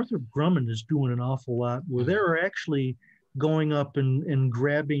now, and Northrop Grumman is doing an awful lot where they're actually going up and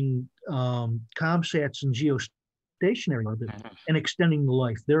grabbing ComSats and geostationary orbit and extending the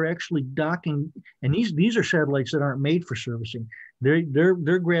life. They're actually docking, and these are satellites that aren't made for servicing. They're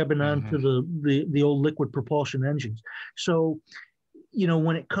grabbing onto the old liquid propulsion engines. So, you know,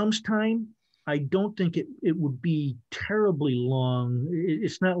 when it comes time, I don't think it would be terribly long.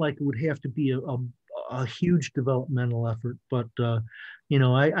 It's not like it would have to be a huge developmental effort, but you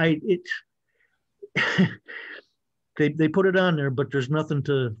know, they put it on there, but there's nothing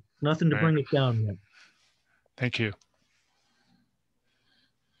to bring it down yet. Thank you.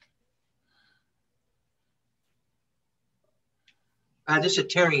 This is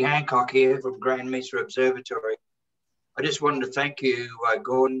Terry Hancock here from Grand Mesa Observatory. I just wanted to thank you,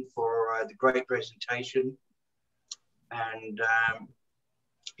 Gordon, for the great presentation. And,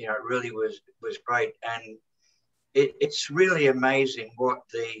 you know, it really was great. And it's really amazing what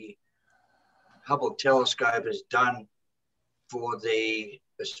the Hubble telescope has done for the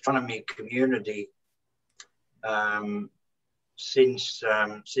astronomy community since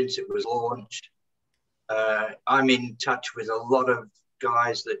it was launched. I'm in touch with a lot of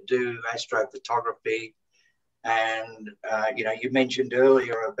guys that do astrophotography, and you know, you mentioned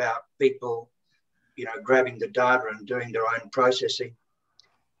earlier about people, you know, grabbing the data and doing their own processing.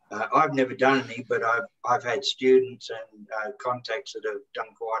 I've never done any, but I've had students and contacts that have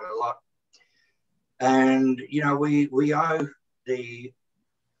done quite a lot. And, you know, we owe the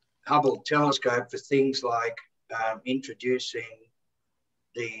Hubble telescope for things like introducing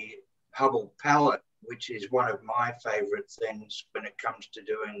the Hubble palette, which is one of my favorite things when it comes to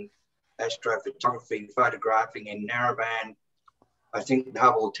doing astrophotography, photographing in narrowband. I think the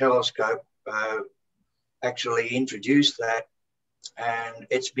Hubble telescope actually introduced that, and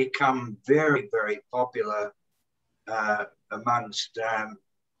it's become very, very popular amongst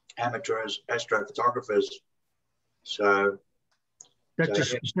amateur astrophotographers. So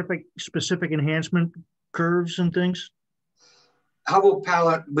that's a specific enhancement curves and things. Hubble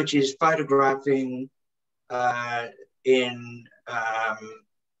palette, which is photographing in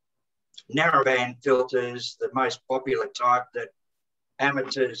narrowband filters, the most popular type that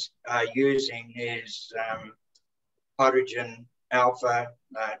amateurs are using is hydrogen, alpha,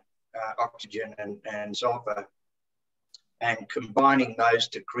 oxygen, and sulfur, and combining those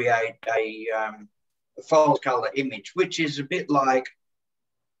to create a false color image, which is a bit like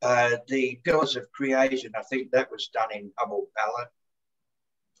the Pillars of Creation. I think that was done in Hubble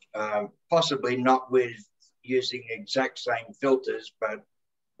palette, possibly not with using the exact same filters, but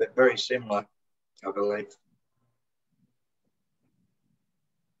very similar, I believe.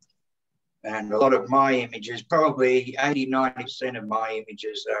 And a lot of my images, probably 80–90% of my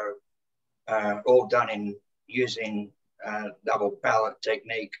images are all done in using double palette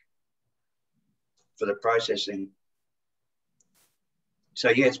technique for the processing. So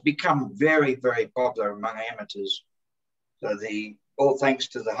yeah, it's become very, very popular among amateurs. So all thanks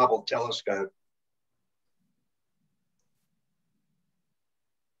to the Hubble telescope.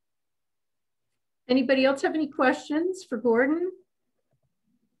 Anybody else have any questions for Gordon?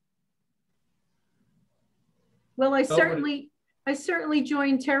 Well, I certainly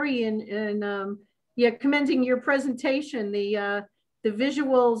join Terry in commending your presentation, the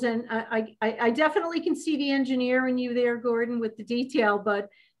visuals, and I definitely can see the engineer in you there, Gordon, with the detail, but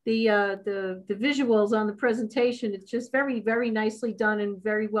the visuals on the presentation, it's just very, very nicely done and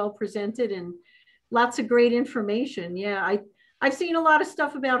very well presented and lots of great information. Yeah, I've seen a lot of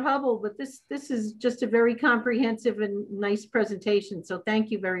stuff about Hubble, but this is just a very comprehensive and nice presentation. So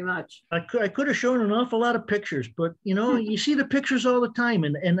thank you very much. I could have shown an awful lot of pictures, but you know, you see the pictures all the time,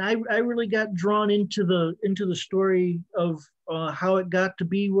 and I really got drawn into the story of how it got to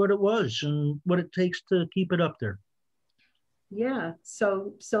be what it was and what it takes to keep it up there. Yeah.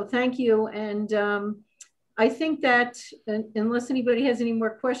 So thank you, and I think that unless anybody has any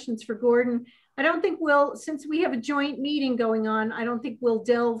more questions for Gordon, I don't think since we have a joint meeting going on, I don't think we'll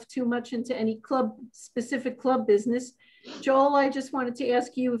delve too much into any specific club business. Joel, I just wanted to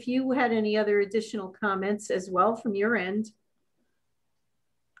ask you if you had any other additional comments as well from your end.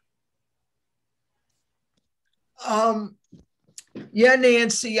 Yeah,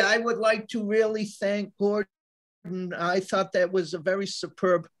 Nancy, I would like to really thank Gordon. I thought that was a very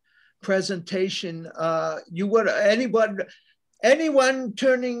superb presentation. Anyone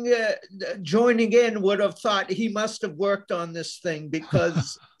joining in would have thought he must have worked on this thing,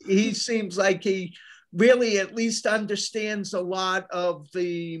 because he seems like he really at least understands a lot of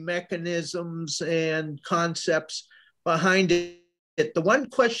the mechanisms and concepts behind it. The one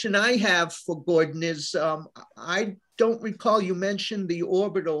question I have for Gordon is, I don't recall you mentioned the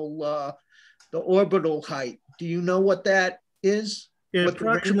orbital height. Do you know what that is? Yeah,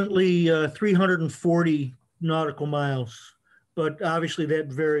 approximately 340 nautical miles. But obviously that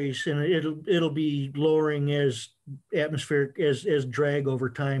varies, and it'll be lowering as atmospheric as drag over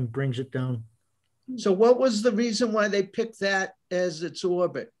time brings it down. So what was the reason why they picked that as its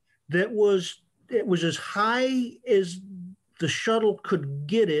orbit? It was as high as the shuttle could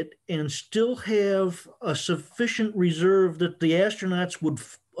get it and still have a sufficient reserve that the astronauts would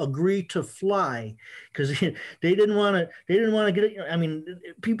agree to fly, because they didn't want to get it. I mean,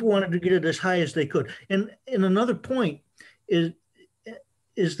 people wanted to get it as high as they could. And another point is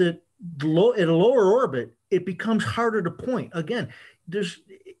that at a lower orbit, it becomes harder to point. Again,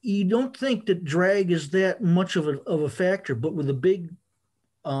 you don't think that drag is that much of a factor, but with the big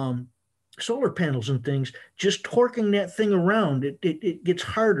solar panels and things, just torquing that thing around, it gets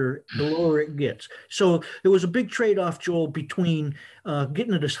harder the lower it gets. So there was a big trade-off, Joel, between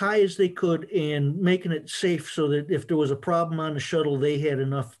getting it as high as they could and making it safe so that if there was a problem on the shuttle, they had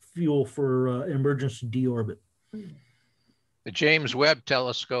enough fuel for emergency deorbit. The James Webb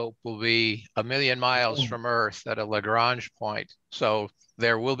Telescope will be 1 million miles from Earth at a Lagrange point. So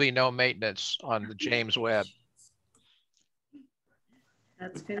there will be no maintenance on the James Webb.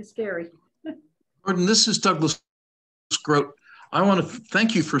 That's kind of scary. Gordon, this is Douglas Grote. I want to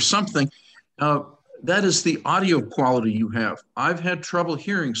thank you for something. That is the audio quality you have. I've had trouble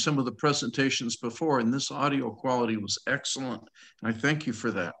hearing some of the presentations before, and this audio quality was excellent. And I thank you for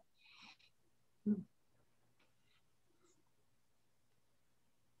that.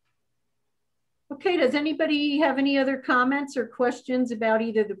 Okay, does anybody have any other comments or questions about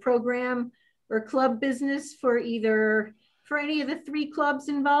either the program or club business for any of the 3 clubs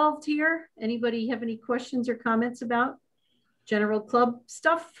involved here? Anybody have any questions or comments about general club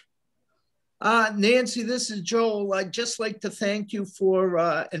stuff? Nancy, this is Joel. I'd just like to thank you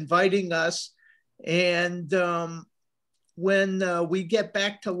for inviting us. And when we get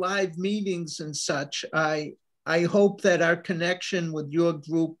back to live meetings and such, I hope that our connection with your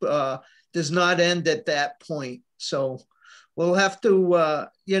group does not end at that point. So we'll have to,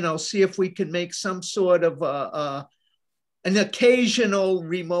 see if we can make some sort of an occasional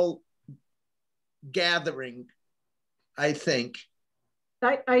remote gathering, I think.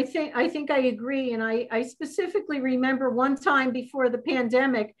 I think I agree. And I specifically remember one time before the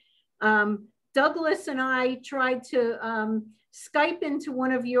pandemic, Douglas and I tried to Skype into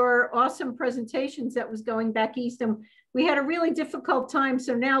one of your awesome presentations that was going back east. And we had a really difficult time.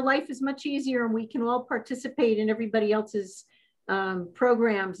 So now life is much easier and we can all participate in everybody else's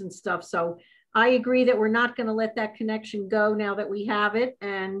programs and stuff. So I agree that we're not going to let that connection go now that we have it.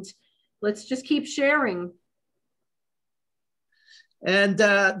 And let's just keep sharing. And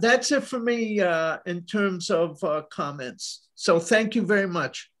that's it for me in terms of comments. So thank you very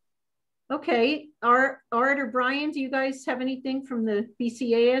much. Okay, Art or Brian, do you guys have anything from the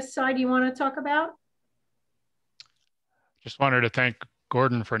BCAS side you want to talk about? Just wanted to thank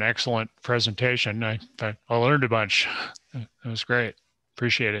Gordon for an excellent presentation. I learned a bunch. It was great.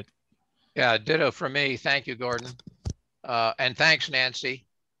 Appreciate it. Yeah, ditto from me. Thank you, Gordon. And thanks, Nancy,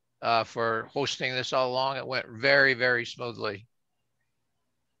 for hosting this all along. It went very, very smoothly.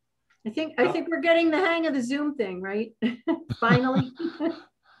 I think we're getting the hang of the Zoom thing, right? Finally.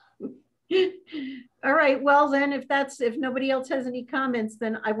 All right, well then, if nobody else has any comments,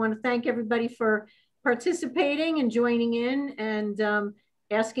 then I want to thank everybody for participating and joining in and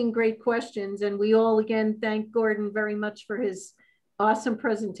asking great questions. And we all again thank Gordon very much for his awesome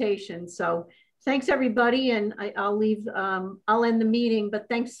presentation. So thanks everybody, and I'll end the meeting, but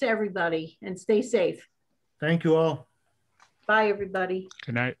thanks to everybody and stay safe. Thank you all. Bye everybody.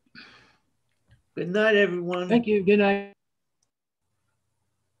 Good night. Good night, everyone. Thank you. Good night.